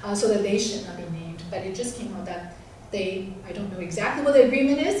 so that they should not be named. But it just came out that I don't know exactly what the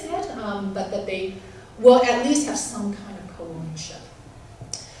agreement is yet, but that they will at least have some kind of co-ownership.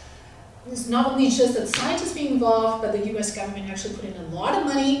 It's not only just that scientists being involved, but the US government actually put in a lot of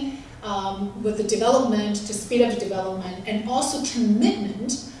money with the development, to speed up the development, and also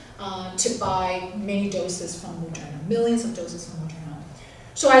commitment to buy many doses from Moderna, millions of doses from Moderna.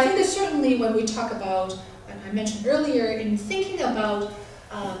 So I think that certainly when we talk about, and I mentioned earlier, in thinking about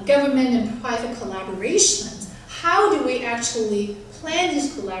government and private collaborations, how do we actually plan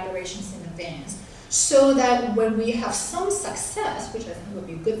these collaborations in advance so that when we have some success, which I think would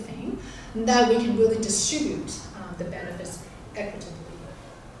be a good thing, that we can really distribute the benefits equitably.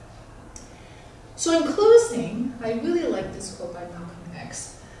 So in closing, I really like this quote by Malcolm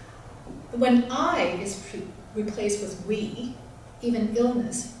X. When I is replaced with we, even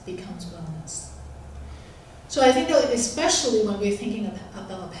illness becomes wellness. So I think that especially when we're thinking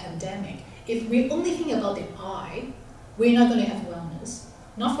about a pandemic, if we only think about the I, we're not going to have wellness.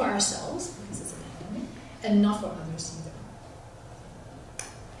 Not for ourselves, because it's a pandemic, and not for others either.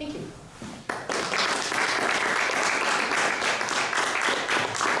 Thank you.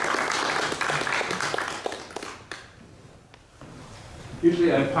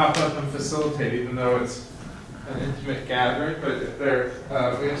 Usually I pop up and facilitate, even though it's an intimate gathering, but if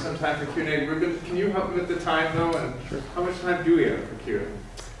we have some time for Q&A. Ruben, can you help me with the time, though? And how much time do we have for Q&A?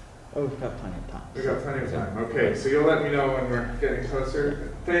 Oh, we've got plenty of time. We've got plenty of time. Okay, so you'll let me know when we're getting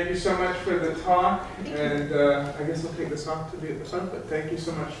closer. Thank you so much for the talk, and I guess I'll take this off to be at the front, but thank you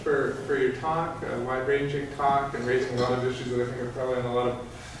so much for your talk, a wide-ranging talk, and raising a lot of issues that I think are probably on a lot of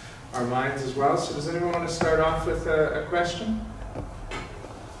our minds as well. So does anyone want to start off with a question?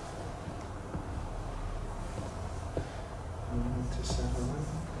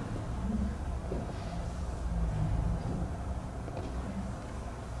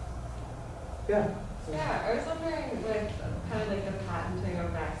 Yeah. Yeah, I was wondering with kind of like the patenting of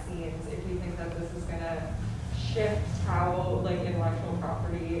vaccines, if you think that this is going to shift how like intellectual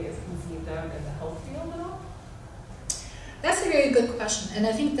property is conceived of in the health field at all? That's a very good question, and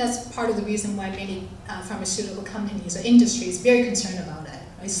I think that's part of the reason why many pharmaceutical companies or industries are very concerned about it.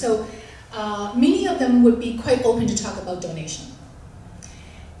 Right? So many of them would be quite open to talk about donation.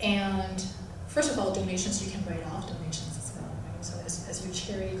 And first of all, donations, you can write off donations as well, right? So as your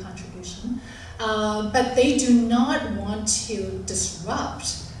charity contribution. But they do not want to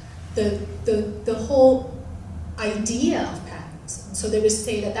disrupt the whole idea of patents. And so they would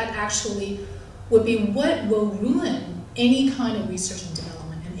say that that actually would be what will ruin any kind of research and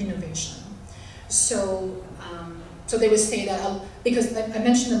development and innovation. So, so they would say that, because I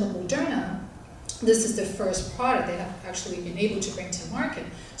mentioned them with Moderna, this is the first product they have actually been able to bring to market.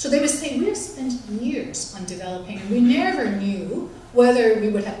 So they would say, we have spent years on developing, and we never knew whether we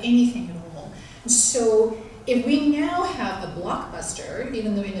would have anything at all. And so if we now have a blockbuster,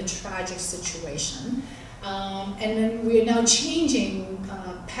 even though in a tragic situation, and then we are now changing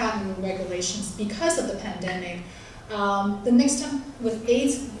patent regulations because of the pandemic, the next time with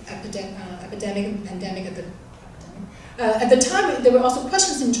AIDS epidemic and pandemic at the time, there were also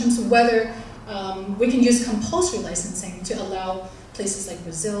questions in terms of whether we can use compulsory licensing to allow places like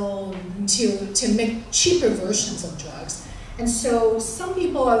Brazil to make cheaper versions of drugs. And so some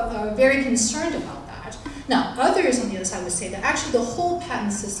people are very concerned about that. Now, others on the other side would say that actually the whole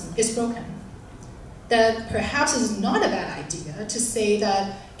patent system is broken. That perhaps it is not a bad idea to say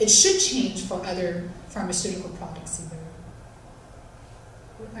that it should change for other pharmaceutical products either.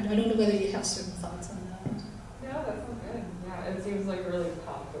 I don't know whether you have certain thoughts on that. Yeah, that sounds good. Yeah, it seems like a really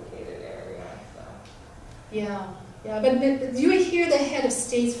complicated area. So. Yeah, but you would hear the head of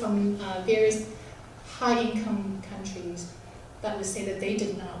states from various high-income countries that would say that they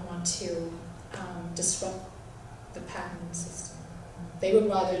did not want to disrupt the patent system. They would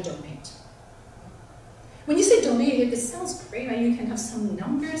rather donate. When you say donate, it sounds great, right? You can have some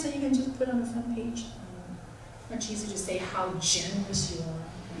numbers that you can just put on the front page. Much easier to say how generous you are.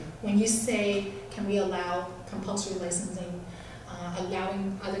 When you say, can we allow compulsory licensing,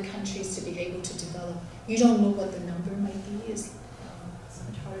 allowing other countries to be able to develop, you don't know what the number might be. It's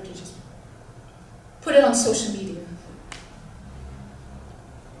much harder to just put it on social media.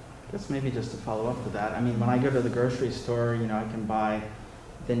 I guess maybe just to follow up with that, I mean, when I go to the grocery store, you know, I can buy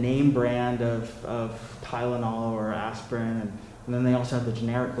the name brand of Tylenol or aspirin, and then they also have the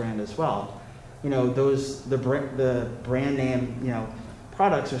generic brand as well. You know, the brand name, you know,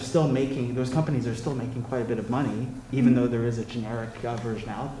 products are still making, those companies are still making quite a bit of money, even though there is a generic version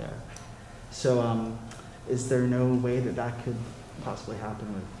out there. So is there no way that that could possibly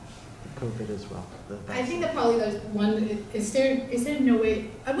happen with COVID as well? I think that probably there's one, is there no way,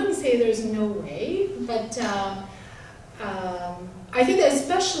 I wouldn't say there's no way, but I think that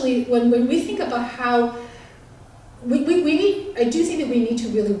especially when we think about how, I do think that we need to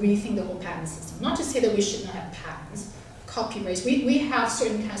really rethink the whole patent system. Not to say that we should not have patents, copyrights. We have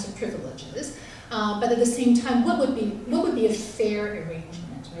certain kinds of privileges, but at the same time, what would be a fair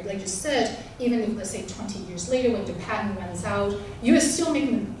arrangement? Right? Like you said, even if, let's say 20 years later, when the patent runs out, you're still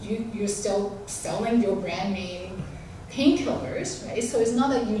selling your brand name painkillers, right? So it's not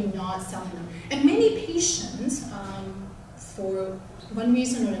that you're not selling them. And many patients, for one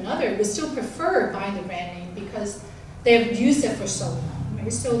reason or another, would still prefer buying the brand name because they've used it for so long,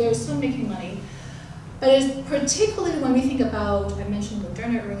 right? So they're still making money. But it's particularly when we think about, I mentioned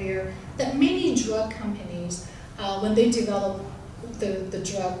Moderna earlier, that many drug companies, when they develop the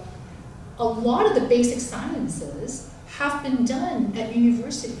drug, a lot of the basic sciences have been done at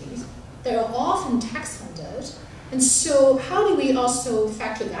universities that are often tax funded. And so how do we also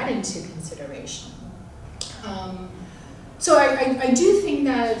factor that into consideration? So I do think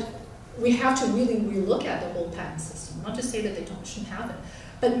that we have to really relook at the whole patent system, not to say that they shouldn't have it.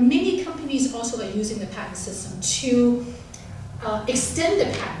 But many companies also are using the patent system to extend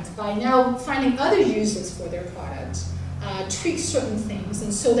the patent by now finding other uses for their product, tweak certain things,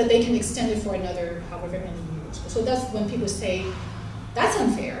 and so that they can extend it for another however many years. So that's when people say, that's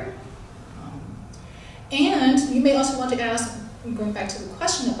unfair. And you may also want to ask, going back to the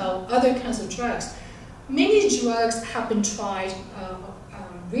question about other kinds of drugs, many drugs have been tried,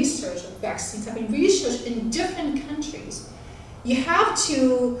 research of vaccines have been researched in different countries. You have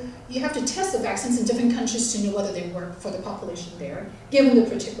to test the vaccines in different countries to know whether they work for the population there, given the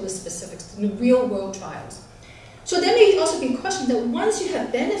particular specifics, the real world trials. So there may also be questions that once you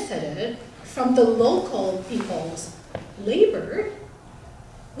have benefited from the local people's labor,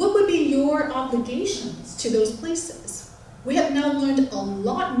 what would be your obligations to those places? We have now learned a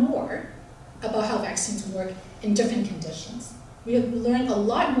lot more about how vaccines work in different conditions. We have learned a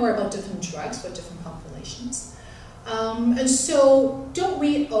lot more about different drugs for different populations. And so don't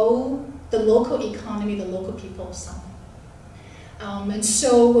we owe the local economy, the local people something? And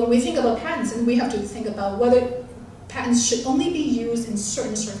so when we think about patents, and we have to think about whether patents should only be used in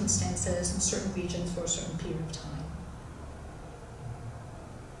certain circumstances, in certain regions for a certain period of time.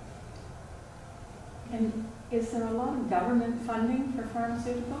 And is there a lot of government funding for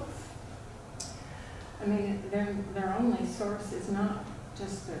pharmaceuticals? I mean, their only source is not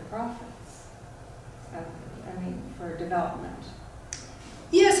just their profits. I mean, for development.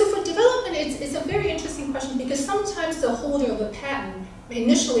 Yeah, so for development, it's a very interesting question because sometimes the holder of a patent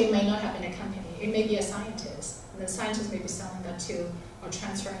initially may not have been a company. It may be a scientist, and the scientist may be selling that to or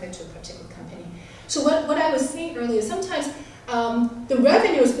transferring it to a particular company. So what I was saying earlier, sometimes the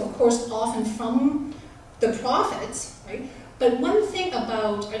revenue is, of course, often from the profits, right? But one thing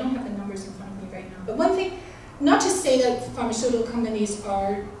about, I don't have the numbers in front of me right now, but one thing, not to say that pharmaceutical companies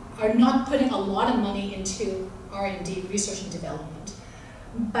are not putting a lot of money into R&D, research and development.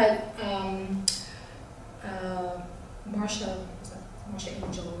 But Marsha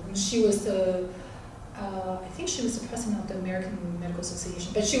Angel, she was the, I think she was the president of the American Medical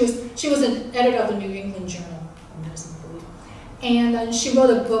Association, but she was an editor of the New England Journal of Medicine, I believe. And she wrote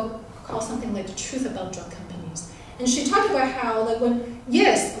a book called something like The Truth About Drug Companies. And she talked about how, like,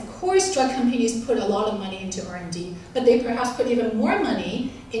 yes, of course drug companies put a lot of money into R&D, but they perhaps put even more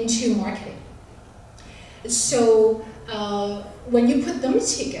money into marketing. So when you put them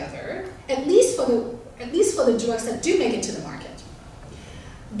together, at least for the drugs that do make it to the market,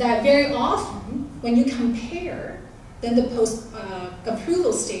 that very often when you compare then the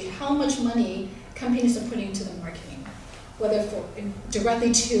post-approval stage, how much money companies are putting into the marketing, whether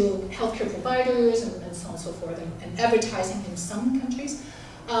directly to healthcare providers and so on and so forth, and advertising in some countries,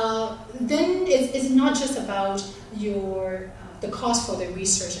 then it's not just about the cost for the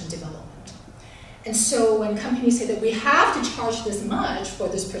research and development. And so when companies say that we have to charge this much for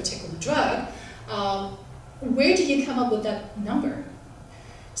this particular drug, where do you come up with that number?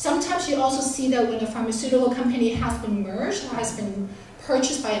 Sometimes you also see that when a pharmaceutical company has been merged, or has been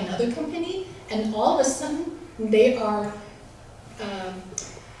purchased by another company, and all of a sudden they are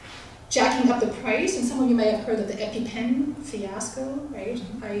jacking up the price. And some of you may have heard of the EpiPen fiasco, right?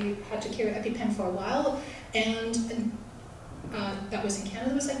 I had to carry EpiPen for a while, and that was in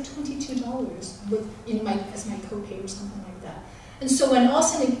Canada. It was like $22 as my copay or something like that. And so when all of a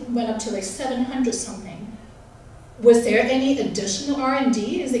sudden it went up to like 700 something, was there any additional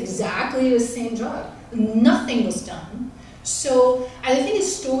R&D? It's exactly the same drug. Nothing was done. So I think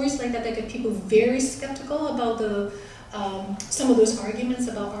it's stories like that that get people very skeptical about some of those arguments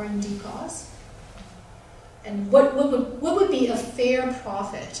about R&D costs. And what would be a fair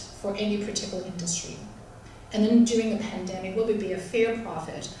profit for any particular industry? And then during the pandemic, what would be a fair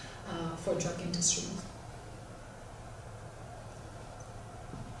profit for drug industry?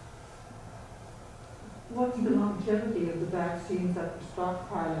 What's the longevity of the vaccines that we're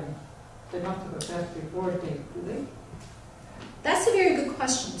stockpiling? They must have a best before date, do they? That's a very good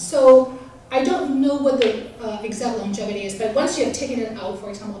question. So I don't know what the exact longevity is, but once you have taken it out, for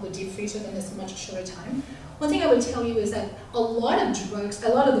example, the deep freezer, then it's a much shorter time. One thing I would tell you is that a lot of drugs, a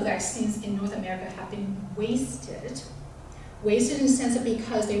lot of the vaccines in North America have been wasted. Wasted in the sense that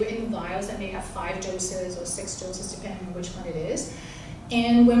because they were in vials that may have 5 doses or 6 doses, depending on which one it is.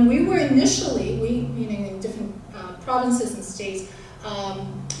 And when we were initially, meaning in different provinces and states,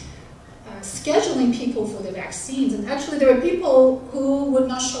 scheduling people for the vaccines, and actually there were people who would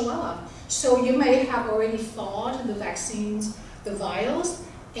not show up. So you may have already thawed the vaccines, the vials,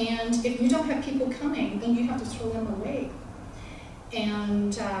 and if you don't have people coming, then you have to throw them away.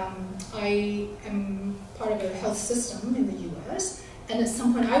 And I am part of a health system in the US, and at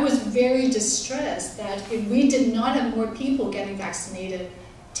some point I was very distressed that if we did not have more people getting vaccinated,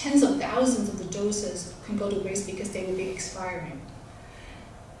 tens of thousands of the doses can go to waste because they would be expiring.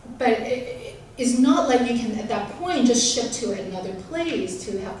 But it's not like you can, at that point, just ship to another place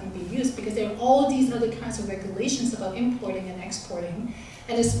to have them be used, because there are all these other kinds of regulations about importing and exporting.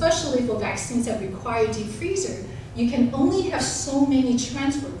 And especially for vaccines that require deep freezer, you can only have so many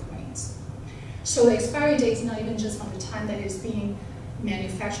transfer points. So the expiry date is not even just on the time that it's being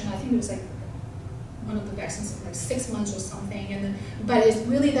manufactured. I think it was like one of the vaccines, like 6 months or something. But it's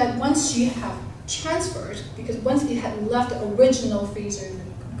really that once you have transferred, because once you had left the original freezer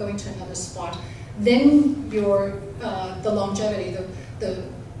going to another spot, then the longevity, the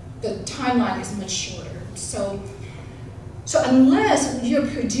timeline is much shorter. So unless you're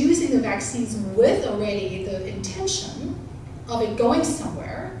producing the vaccines with already the intention of it going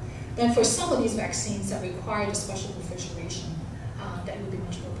somewhere, then for some of these vaccines that require the special refrigeration, that would be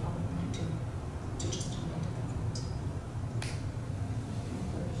much more problematic to just donate at that point.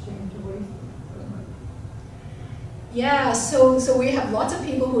 Yeah, so we have lots of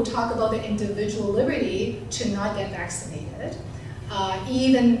people who talk about the individual liberty to not get vaccinated,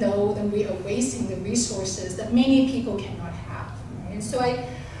 even though then we are wasting the resources that many people cannot have. Right? And so I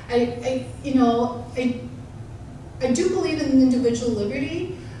do believe in individual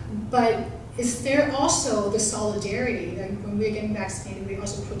liberty, but is there also the solidarity that when we're getting vaccinated, we're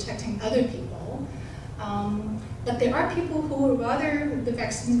also protecting other people? But there are people who would rather the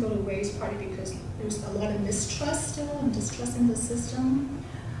vaccines go to waste, partly because there's a lot of mistrust still and distrust in the system.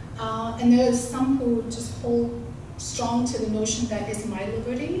 And there's some who just hold strong to the notion that it's my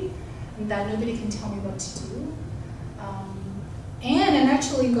liberty and that nobody can tell me what to do. And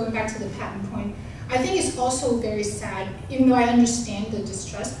actually going back to the patent point, I think it's also very sad, even though I understand the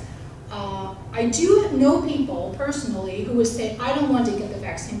distrust, I do know people personally who would say, I don't want to get the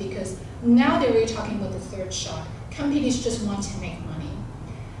vaccine because now they're really talking about the third shot. Companies just want to make money.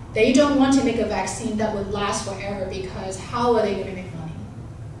 They don't want to make a vaccine that would last forever because how are they going to make money?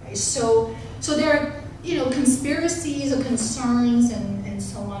 Right? So there are conspiracies or concerns and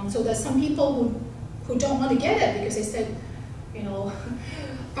so on. So there's some people who don't want to get it because they said,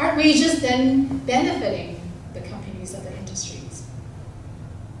 aren't we just then benefiting the companies of the industries?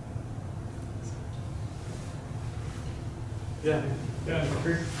 Yeah, I'm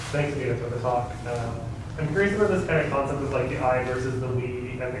curious. Thanks, Anita, for the talk. I'm curious about this kind of concept of like the I versus the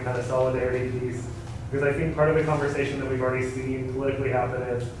we and the kind of solidarity piece, because I think part of the conversation that we've already seen politically happen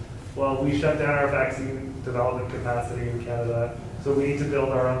is, well, we shut down our vaccine development capacity in Canada, so we need to build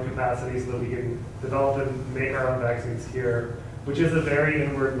our own capacity so that we can develop and make our own vaccines here, which is a very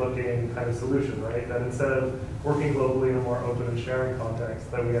inward-looking kind of solution, right? That instead of working globally in a more open and sharing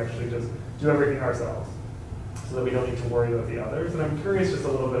context, that we actually just do everything ourselves, so that we don't need to worry about the others. And I'm curious just a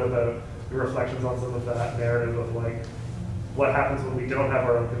little bit about your reflections on some of that narrative of like, what happens when we don't have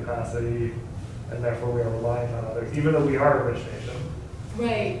our own capacity, and therefore we are relying on others, even though we are a rich nation.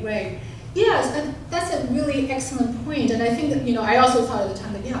 Right. Yes, that's a really excellent point. And I think that, I also thought at the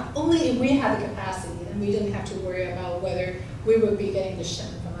time that, only if we had the capacity, then we didn't have to worry about whether we would be getting the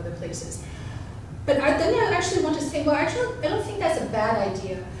shipment from other places. But then I actually want to say, well, actually, I don't think that's a bad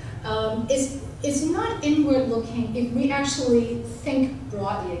idea. It's not inward looking if we actually think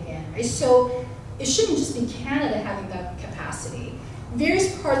broadly again. Right? So it shouldn't just be Canada having that capacity.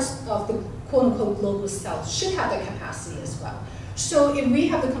 Various parts of the quote-unquote global south should have that capacity as well. So if we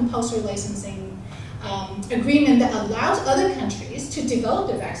have the compulsory licensing agreement that allows other countries to develop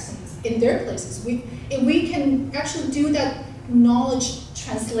their vaccines in their places, if we can actually do that knowledge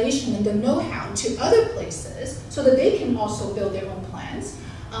translation and the know-how to other places so that they can also build their own plans,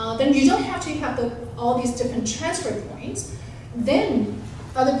 then you don't have to have all these different transfer points. Then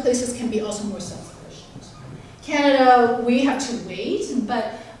other places can be also more self-sufficient. Canada, we have to wait,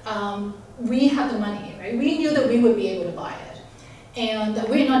 but we have the money, right? We knew that we would be able to buy it. And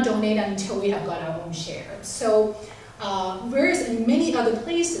we're not donating until we have got our own share. So whereas in many other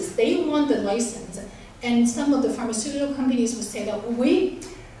places, they want the license, and some of the pharmaceutical companies would say that we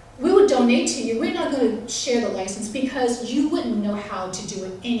would donate to you, we're not going to share the license because you wouldn't know how to do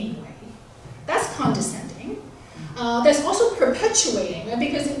it anyway. That's condescending. That's also perpetuating, right?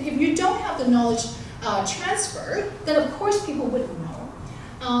 Because if you don't have the knowledge transfer, then of course people wouldn't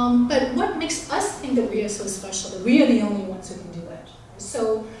know. But what makes us think that we are so special, that we are the only ones who can do it?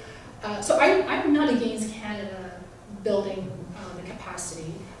 So I'm not against Canada building the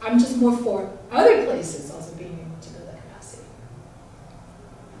capacity. I'm just more for other places also being able to build that capacity.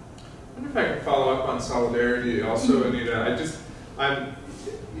 I wonder if I can follow up on solidarity also, Anita.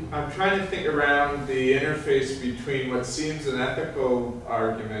 I'm trying to think around the interface between what seems an ethical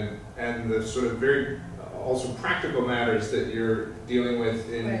argument and the sort of very also practical matters that you're dealing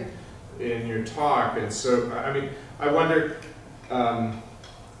with in your talk. And so, I wonder,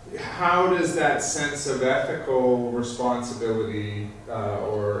 how does that sense of ethical responsibility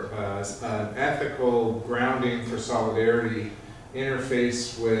or ethical grounding for solidarity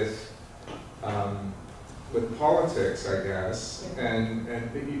interface with politics, I guess? And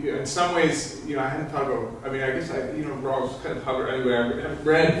in some ways, I hadn't thought about. I guess Rawls kind of hover anyway. I've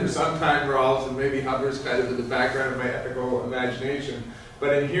read for some time Rawls, and maybe hovers kind of in the background of my ethical imagination.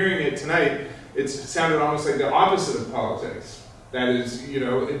 But in hearing it tonight, it sounded almost like the opposite of politics. That is,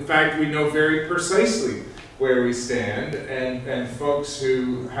 in fact, we know very precisely where we stand, and folks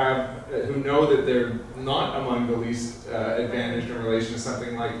who know that they're not among the least advantaged in relation to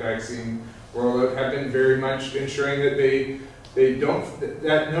something like vaccine rollout have been very much ensuring that they they don't,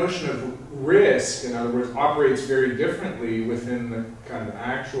 that notion of risk, in other words, operates very differently within the kind of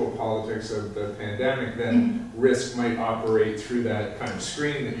actual politics of the pandemic than risk might operate through that kind of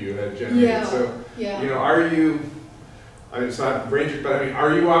screen that you had generated. Yeah. So, Yeah. you know, are you, it's not ranging, but I mean,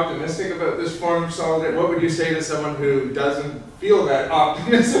 are you optimistic about this form of solidarity? What would you say to someone who doesn't feel that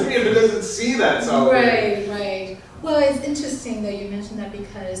optimism, who doesn't see that solidarity? Right, right. Well, it's interesting that you mentioned that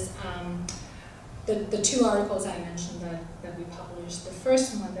because the two articles I mentioned that we published, the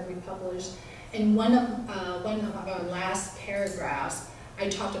first one that we published, in one of our last paragraphs, I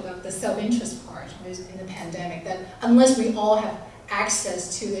talked about the self-interest part in the pandemic, that unless we all have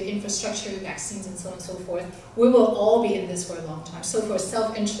access to the infrastructure, vaccines, and so on and so forth, we will all be in this for a long time. So for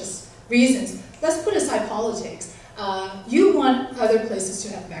self-interest reasons, let's put aside politics. You want other places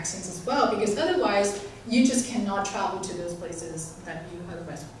to have vaccines as well, because otherwise you just cannot travel to those places that you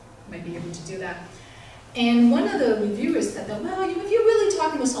otherwise might be able to do that. And one of the reviewers said that, well, if you're really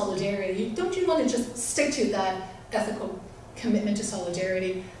talking about solidarity, don't you want to just stick to that ethical commitment to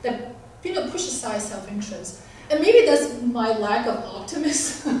solidarity that, you know, push aside self-interest? And maybe that's my lack of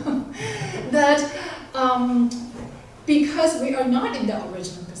optimism, that because we are not in the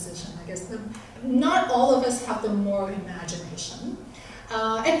original position, I guess, not all of us have the moral imagination.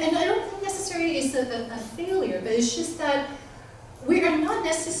 And I don't think necessarily it's a failure, but it's just that we are not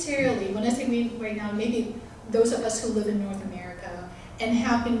necessarily, when I say we right now, maybe those of us who live in North America and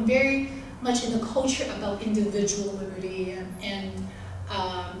have been very much in the culture about individual liberty and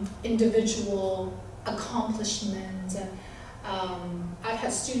individual accomplishments. I've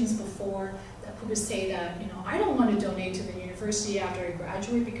had students before who would say that, you know, I don't want to donate to the university after I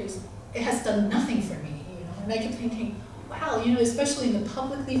graduate because it has done nothing for me, you know. And I keep thinking, wow, you know, especially in the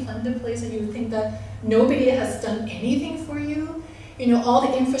publicly funded place, that you would think that nobody has done anything for you. You know, all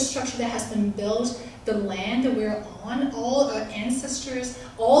the infrastructure that has been built, the land that we're on, all our ancestors,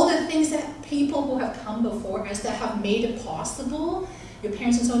 all the things that people who have come before us that have made it possible, your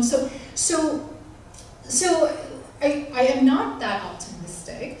parents and so on. So I am not that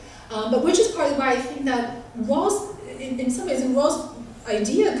optimistic, but which is partly why I think that Rawls, in some ways, Rawls'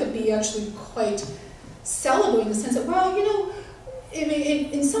 idea could be actually quite sellable in the sense that, well, you know, I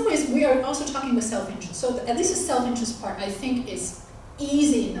mean, in some ways we are also talking about self-interest. So at least the self-interest part, I think, is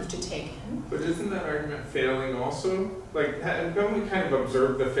easy enough to take in. But isn't that argument failing also? Like, don't we kind of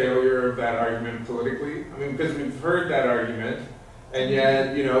observe the failure of that argument politically? I mean, because we've heard that argument, and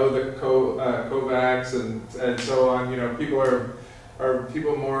yet, you know, the COVAX and so on, you know, people are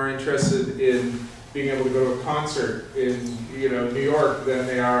people more interested in being able to go to a concert in, you know, New York than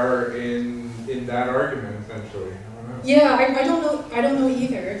they are in that argument, essentially. I don't know. Yeah, I don't know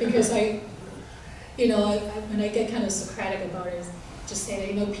either, because you know, when I get kind of Socratic about it, just say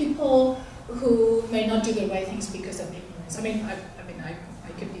that, you know, people who may not do the right things because of ignorance. I mean,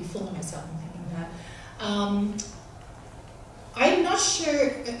 I could be fooling myself in thinking that. I'm not sure.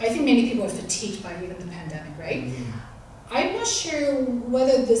 I think many people are fatigued by even the pandemic, right? Mm-hmm. I'm not sure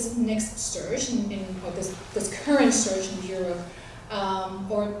whether this next surge or this current surge in Europe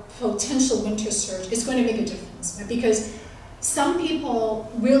or potential winter surge is going to make a difference, right? Because some people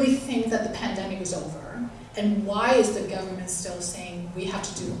really think that the pandemic is over. And why is the government still saying we have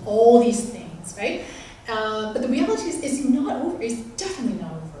to do all these things, right? But the reality is it's not over. It's definitely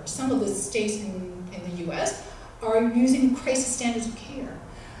not over. Some of the states in the US are using crisis standards of care.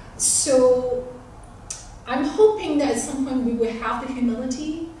 So I'm hoping that at some point we will have the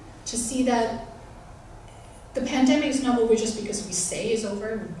humility to see that the pandemic is not over just because we say it's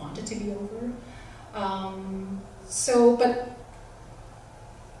over, we want it to be over. But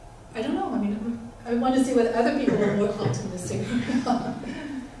I don't know. I mean, I want to see whether other people are more optimistic.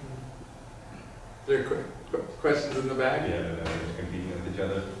 There are questions in the back? Yeah, they're just competing with each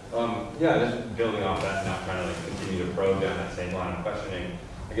other. Yeah, just building off that, not trying to like continue to probe down that same line of questioning.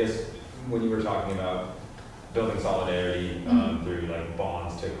 I guess when you were talking about building solidarity through like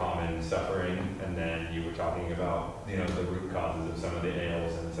bonds to common suffering, and then you were talking about, you know, the root causes of some of the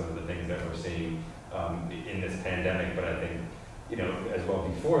ails and some of the things that we're seeing in this pandemic. But I think, you know, as well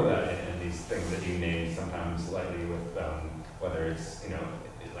before that, and these things that you named sometimes lightly with whether it's, you know,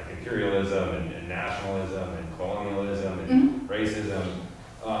 like imperialism and nationalism and colonialism and racism,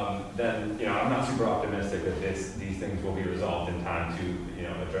 then, you know, I'm not super optimistic that these things will be resolved in time to, you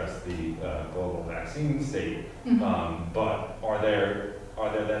know, address the global vaccine state. But are there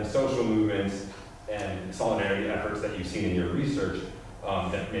then social movements and solidarity efforts that you've seen in your research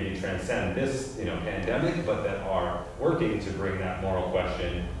that maybe transcend this, you know, pandemic, but that are working to bring that moral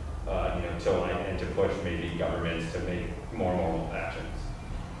question, you know, to light and to push maybe governments to make more moral actions?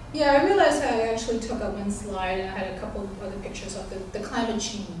 Yeah, I realized I actually took out one slide and I had a couple of other pictures of the climate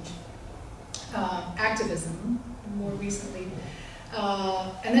change activism more recently.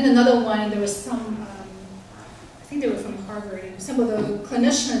 And then another one, there was some, I think they were from Harvard, and some of the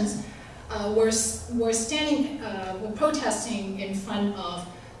clinicians were standing, were protesting in front of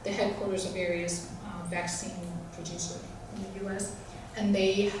the headquarters of various vaccine producers in the US. And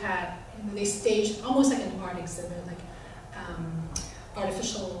they had, they staged almost like an art exhibit, like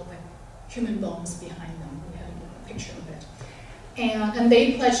artificial like human bones behind them. We had a picture of it. And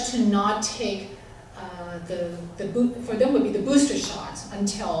they pledged to not take for them would be the booster shot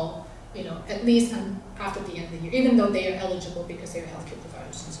until, you know, at least after the end of the year, even though they are eligible because they are healthcare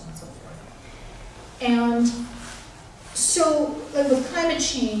providers and so on and so forth. And so like with climate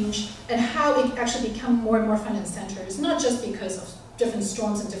change and how it actually become more and more front and center, it's not just because of different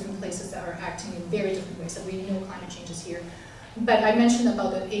storms in different places that are acting in very different ways, that we know climate change is here. But I mentioned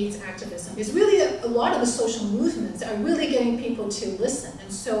about the AIDS activism. It's really a lot of the social movements that are really getting people to listen.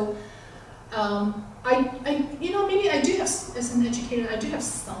 And so you know, maybe I do have, as an educator, I do have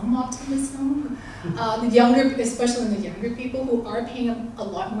some optimism. The younger, especially in the younger people who are paying a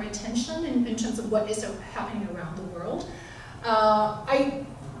lot more attention in terms of what is happening around the world. I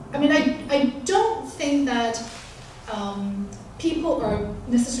mean, I don't think that people are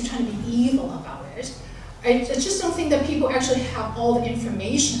necessarily trying to be evil about it. I just don't think that people actually have all the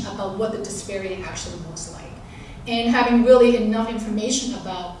information about what the disparity actually looks like. And having really enough information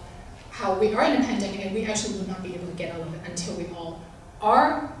about how we are in a pandemic and we actually will not be able to get out of it until we all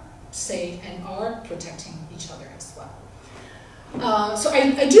are safe and are protecting each other as well. So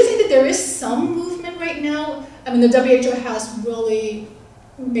I do think that there is some movement right now. I mean, the WHO has really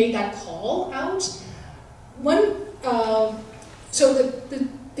made that call out.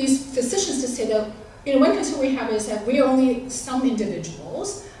 These physicians to say that, you know, one concern we have is that we're only some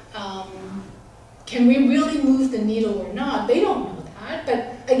individuals. Can we really move the needle or not? They don't know that.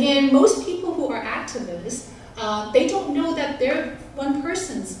 But again, most people who are activists, they don't know that their one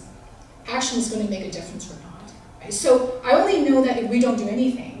person's action is going to make a difference or not. Right? So I only know that if we don't do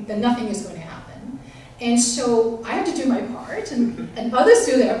anything, then nothing is going to happen. And so I have to do my part, and others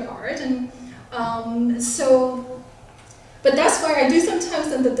do their part. And but that's why I do sometimes,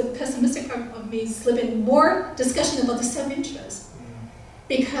 the pessimistic part of me, slip in more discussion about the self-interest.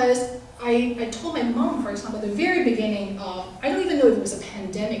 Because I told my mom, for example, at the very beginning of, I don't even know if it was a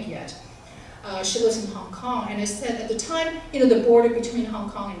pandemic yet. She lives in Hong Kong, and I said at the time, you know, the border between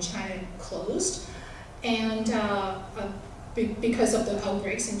Hong Kong and China closed, and because of the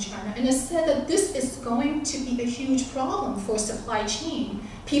outbreaks in China. And I said that this is going to be a huge problem for supply chain.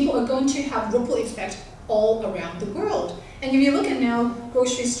 People are going to have ripple effect all around the world. And if you look at now,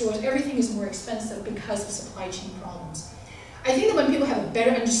 grocery stores, everything is more expensive because of supply chain problems. I think that when people have a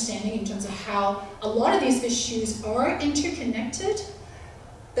better understanding in terms of how a lot of these issues are interconnected,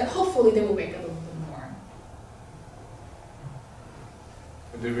 that hopefully they will wake up a little bit more.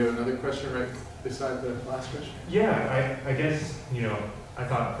 And did we have another question right beside the last question? Yeah, I guess, you know, I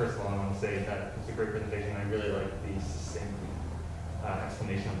thought, first of all, I want to say that it's a great presentation. I really like the succinct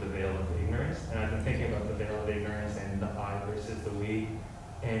explanation of the veil of ignorance. And I've been thinking about the veil of ignorance and the I versus the we.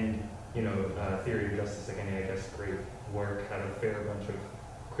 And, you know, Theory of Justice, again, I guess, great work, had a fair bunch of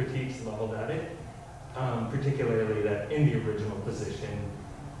critiques leveled at it, particularly that in the original position,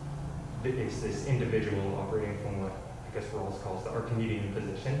 it's this individual operating from what I guess Rawls calls the Archimedean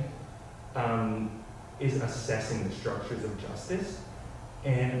position, is assessing the structures of justice.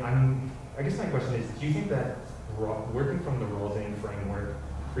 And I guess my question is, do you think that working from the Rawlsian framework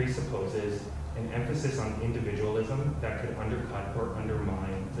presupposes an emphasis on individualism that could undercut or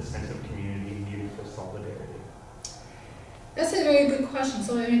undermine the sense of community needed for solidarity? That's a very good question.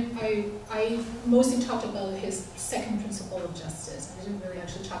 So I mostly talked about his second principle of justice. I didn't really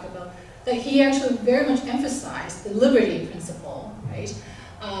actually talk about that he actually very much emphasized the liberty principle, right?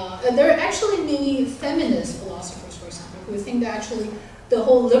 There are actually many feminist philosophers, for example, who think that actually the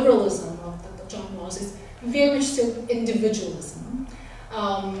whole liberalism of the John Rawls is very much still individualism.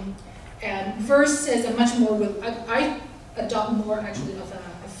 And versus a much more, I adopt more actually of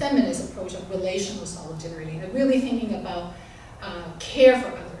a feminist approach of relational solidarity, and really thinking about care for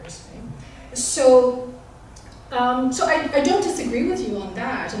others. Right? So I don't disagree with you on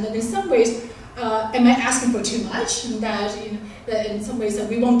that. And then in some ways, am I asking for too much? And that, you know, that in some ways that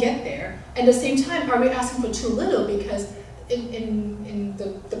we won't get there. At the same time, are we asking for too little? Because in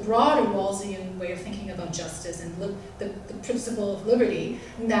the broader Rawlsian way of thinking about justice and the principle of liberty,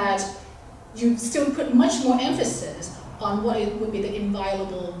 that you still put much more emphasis on what it would be the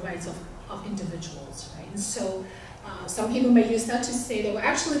inviolable rights of individuals, right? And so Some people may use that to say that, well,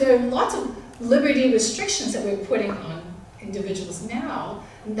 actually there are lots of liberty restrictions that we're putting on individuals now,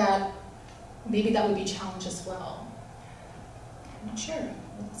 and that maybe that would be challenged as well. I'm not sure.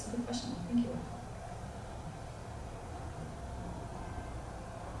 That's a good question. Thank you.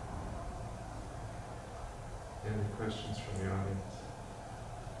 Any questions from the audience?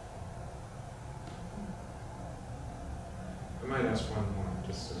 I might ask one more,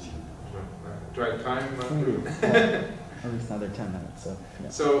 just so do I have time? At least another 10 minutes. So, yeah.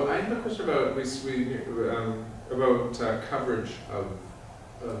 So I have a question about coverage of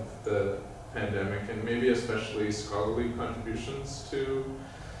the pandemic, and maybe especially scholarly contributions to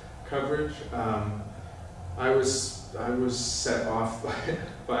coverage. I was set off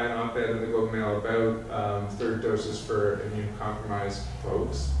by an op-ed in the Globe and Mail about third doses for immune-compromised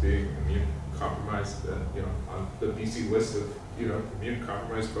folks being immune-compromised, on the BC list of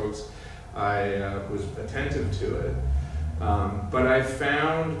immune-compromised folks. I was attentive to it, but I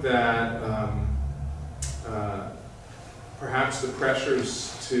found that perhaps the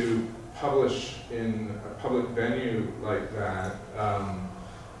pressures to publish in a public venue like that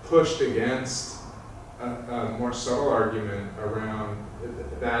pushed against a more subtle argument around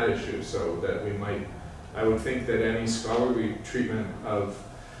that issue, so that I would think that any scholarly treatment of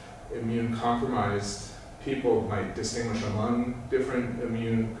immune-compromised people might distinguish among different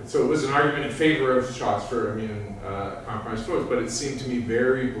so it was an argument in favor of shots for immune-compromised folks, but it seemed to me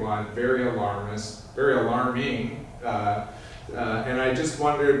very blunt, very alarmist, very alarming, and I just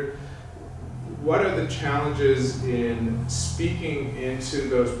wondered, what are the challenges in speaking into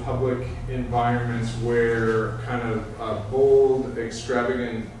those public environments where kind of bold,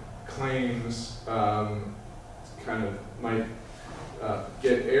 extravagant claims kind of might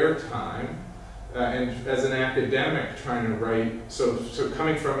get airtime, and as an academic trying to write, so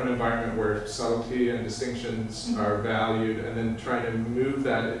coming from an environment where subtlety and distinctions are valued, and then trying to move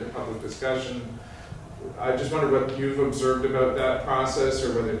that into public discussion, I just wonder what you've observed about that process,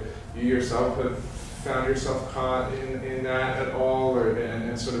 or whether you yourself have found yourself caught in that at all, or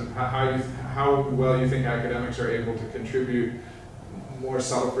and sort of how well you think academics are able to contribute more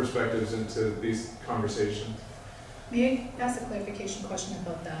subtle perspectives into these conversations. May I ask a clarification question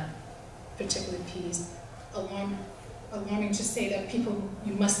about that particular piece? Alarming to say that people,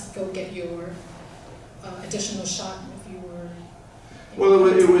 you must go get your additional shot if you were. Well,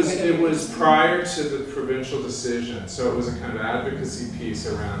 it was prior to the provincial decision, so it was a kind of advocacy piece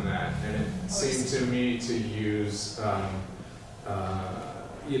around that, and it seemed to me to use,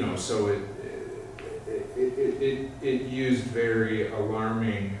 so it used very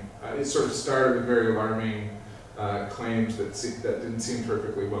alarming. It sort of started with very alarming claims that didn't seem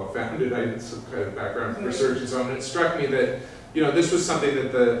perfectly well founded. I did some kind of background research and so on. And it struck me that this was something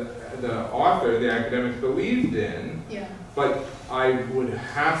that the author, the academic, believed in. Yeah. But I would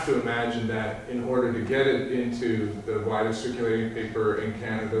have to imagine that in order to get it into the widest circulating paper in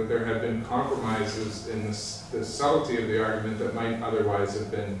Canada, there have been compromises in the subtlety of the argument that might otherwise have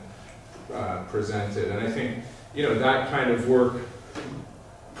been presented. And I think, that kind of work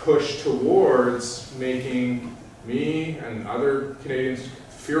pushed towards making me and other Canadians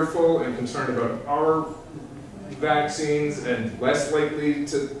fearful and concerned about our vaccines and less likely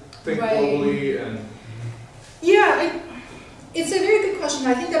to think globally. And it's a very good question.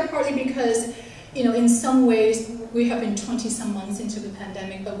 I think that partly because, in some ways we have been 20-some months into the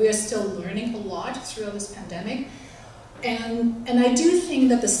pandemic, but we are still learning a lot throughout this pandemic. And I do think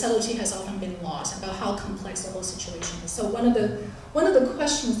that the subtlety has often been lost about how complex the whole situation is. So one of the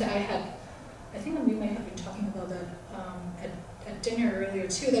questions that I had, I think we might have been talking about that at dinner earlier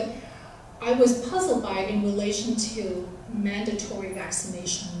too, that I was puzzled by in relation to mandatory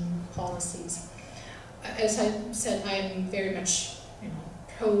vaccination policies. As I said, I am very much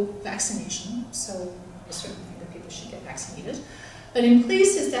pro-vaccination, so I certainly think that people should get vaccinated. But in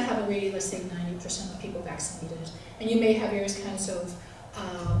places that have already, let's say, 90% of people vaccinated, and you may have various kinds of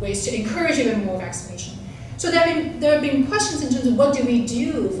ways to encourage even more vaccination. So there have been questions in terms of what do we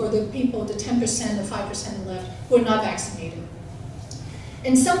do for the people, the 10%, the 5% left, who are not vaccinated.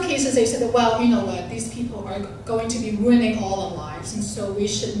 In some cases, they said that, well, you know what, these people are going to be ruining all our lives, and so we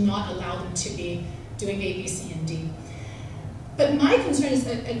should not allow them to be doing A, B, C, and D. But my concern is,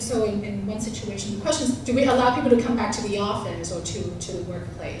 and so in one situation, the question is, do we allow people to come back to the office or to the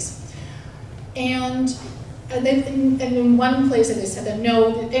workplace? And then in one place they said that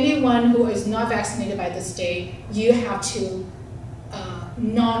no, anyone who is not vaccinated by this date, you have to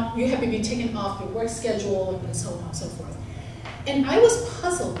be taken off your work schedule and so on and so forth. And I was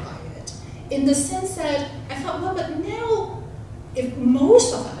puzzled by it in the sense that I thought, well, but now if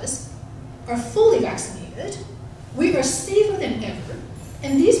most of us are fully vaccinated, we are safer than ever.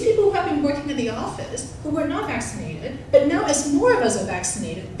 And these people who have been working in the office, who were not vaccinated, but now as more of us are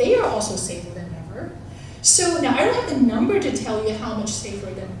vaccinated, they are also safer than ever. So now I don't have the number to tell you how much safer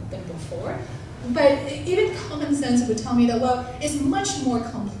than before, but even common sense would tell me that, well, it's much more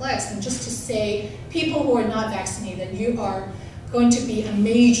complex than just to say people who are not vaccinated, you are going to be a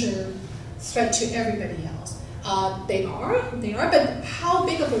major threat to everybody else. They are, but how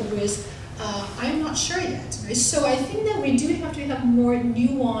big of a risk, I'm not sure yet. Right? So I think that we do have to have more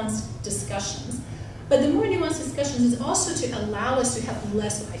nuanced discussions. But the more nuanced discussions is also to allow us to have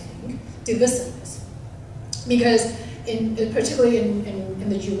less, I think, divisiveness. Because particularly in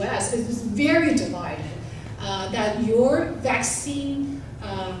the US, it's very divided. That your vaccine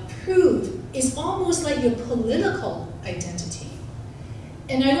proof is almost like your political identity.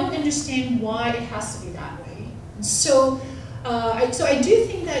 And I don't understand why it has to be that way. So I do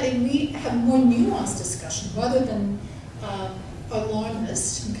think that if we have more nuanced discussion rather than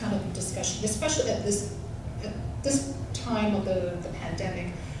alarmist kind of discussion, especially at this time of the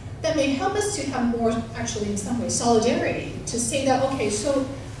pandemic, that may help us to have more, actually in some ways, solidarity, to say that, okay, so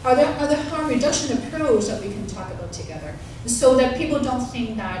are there harm reduction approaches that we can talk about together, so that people don't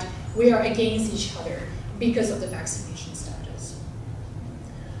think that we are against each other because of the vaccination status.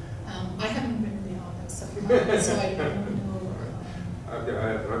 I haven't written the author, so I don't know.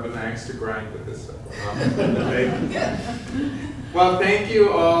 I've been asked to grind with this stuff. Well, thank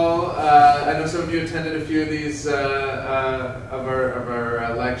you all. I know some of you attended a few of these of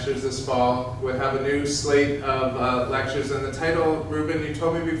our lectures this fall. We'll have a new slate of lectures, and the title, Ruben, you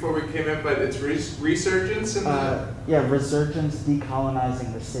told me before we came in, but it's Resurgence in the... Yeah, Resurgence,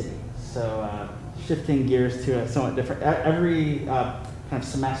 Decolonizing the City. So shifting gears to a somewhat different... Every kind of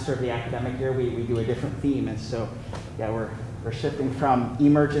semester of the academic year, we do a different theme, and so yeah, we're shifting from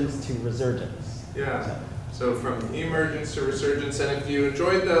emergence to resurgence. Yeah. So from emergence to resurgence, and if you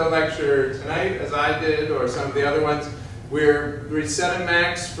enjoyed the lecture tonight, as I did, or some of the other ones, we set a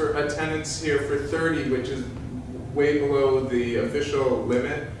max for attendance here for 30, which is way below the official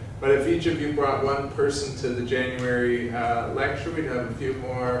limit. But if each of you brought one person to the January lecture, we'd have a few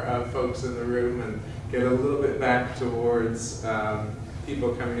more folks in the room and get a little bit back towards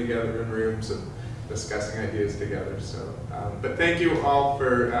people coming together in rooms and discussing ideas together. So, but thank you all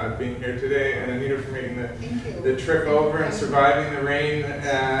for being here today, and Anita for making the trip over and surviving the rain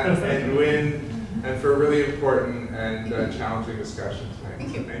and wind, and for a really important and challenging discussion tonight.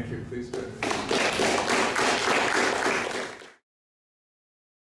 Thank you. So thank you. Please do.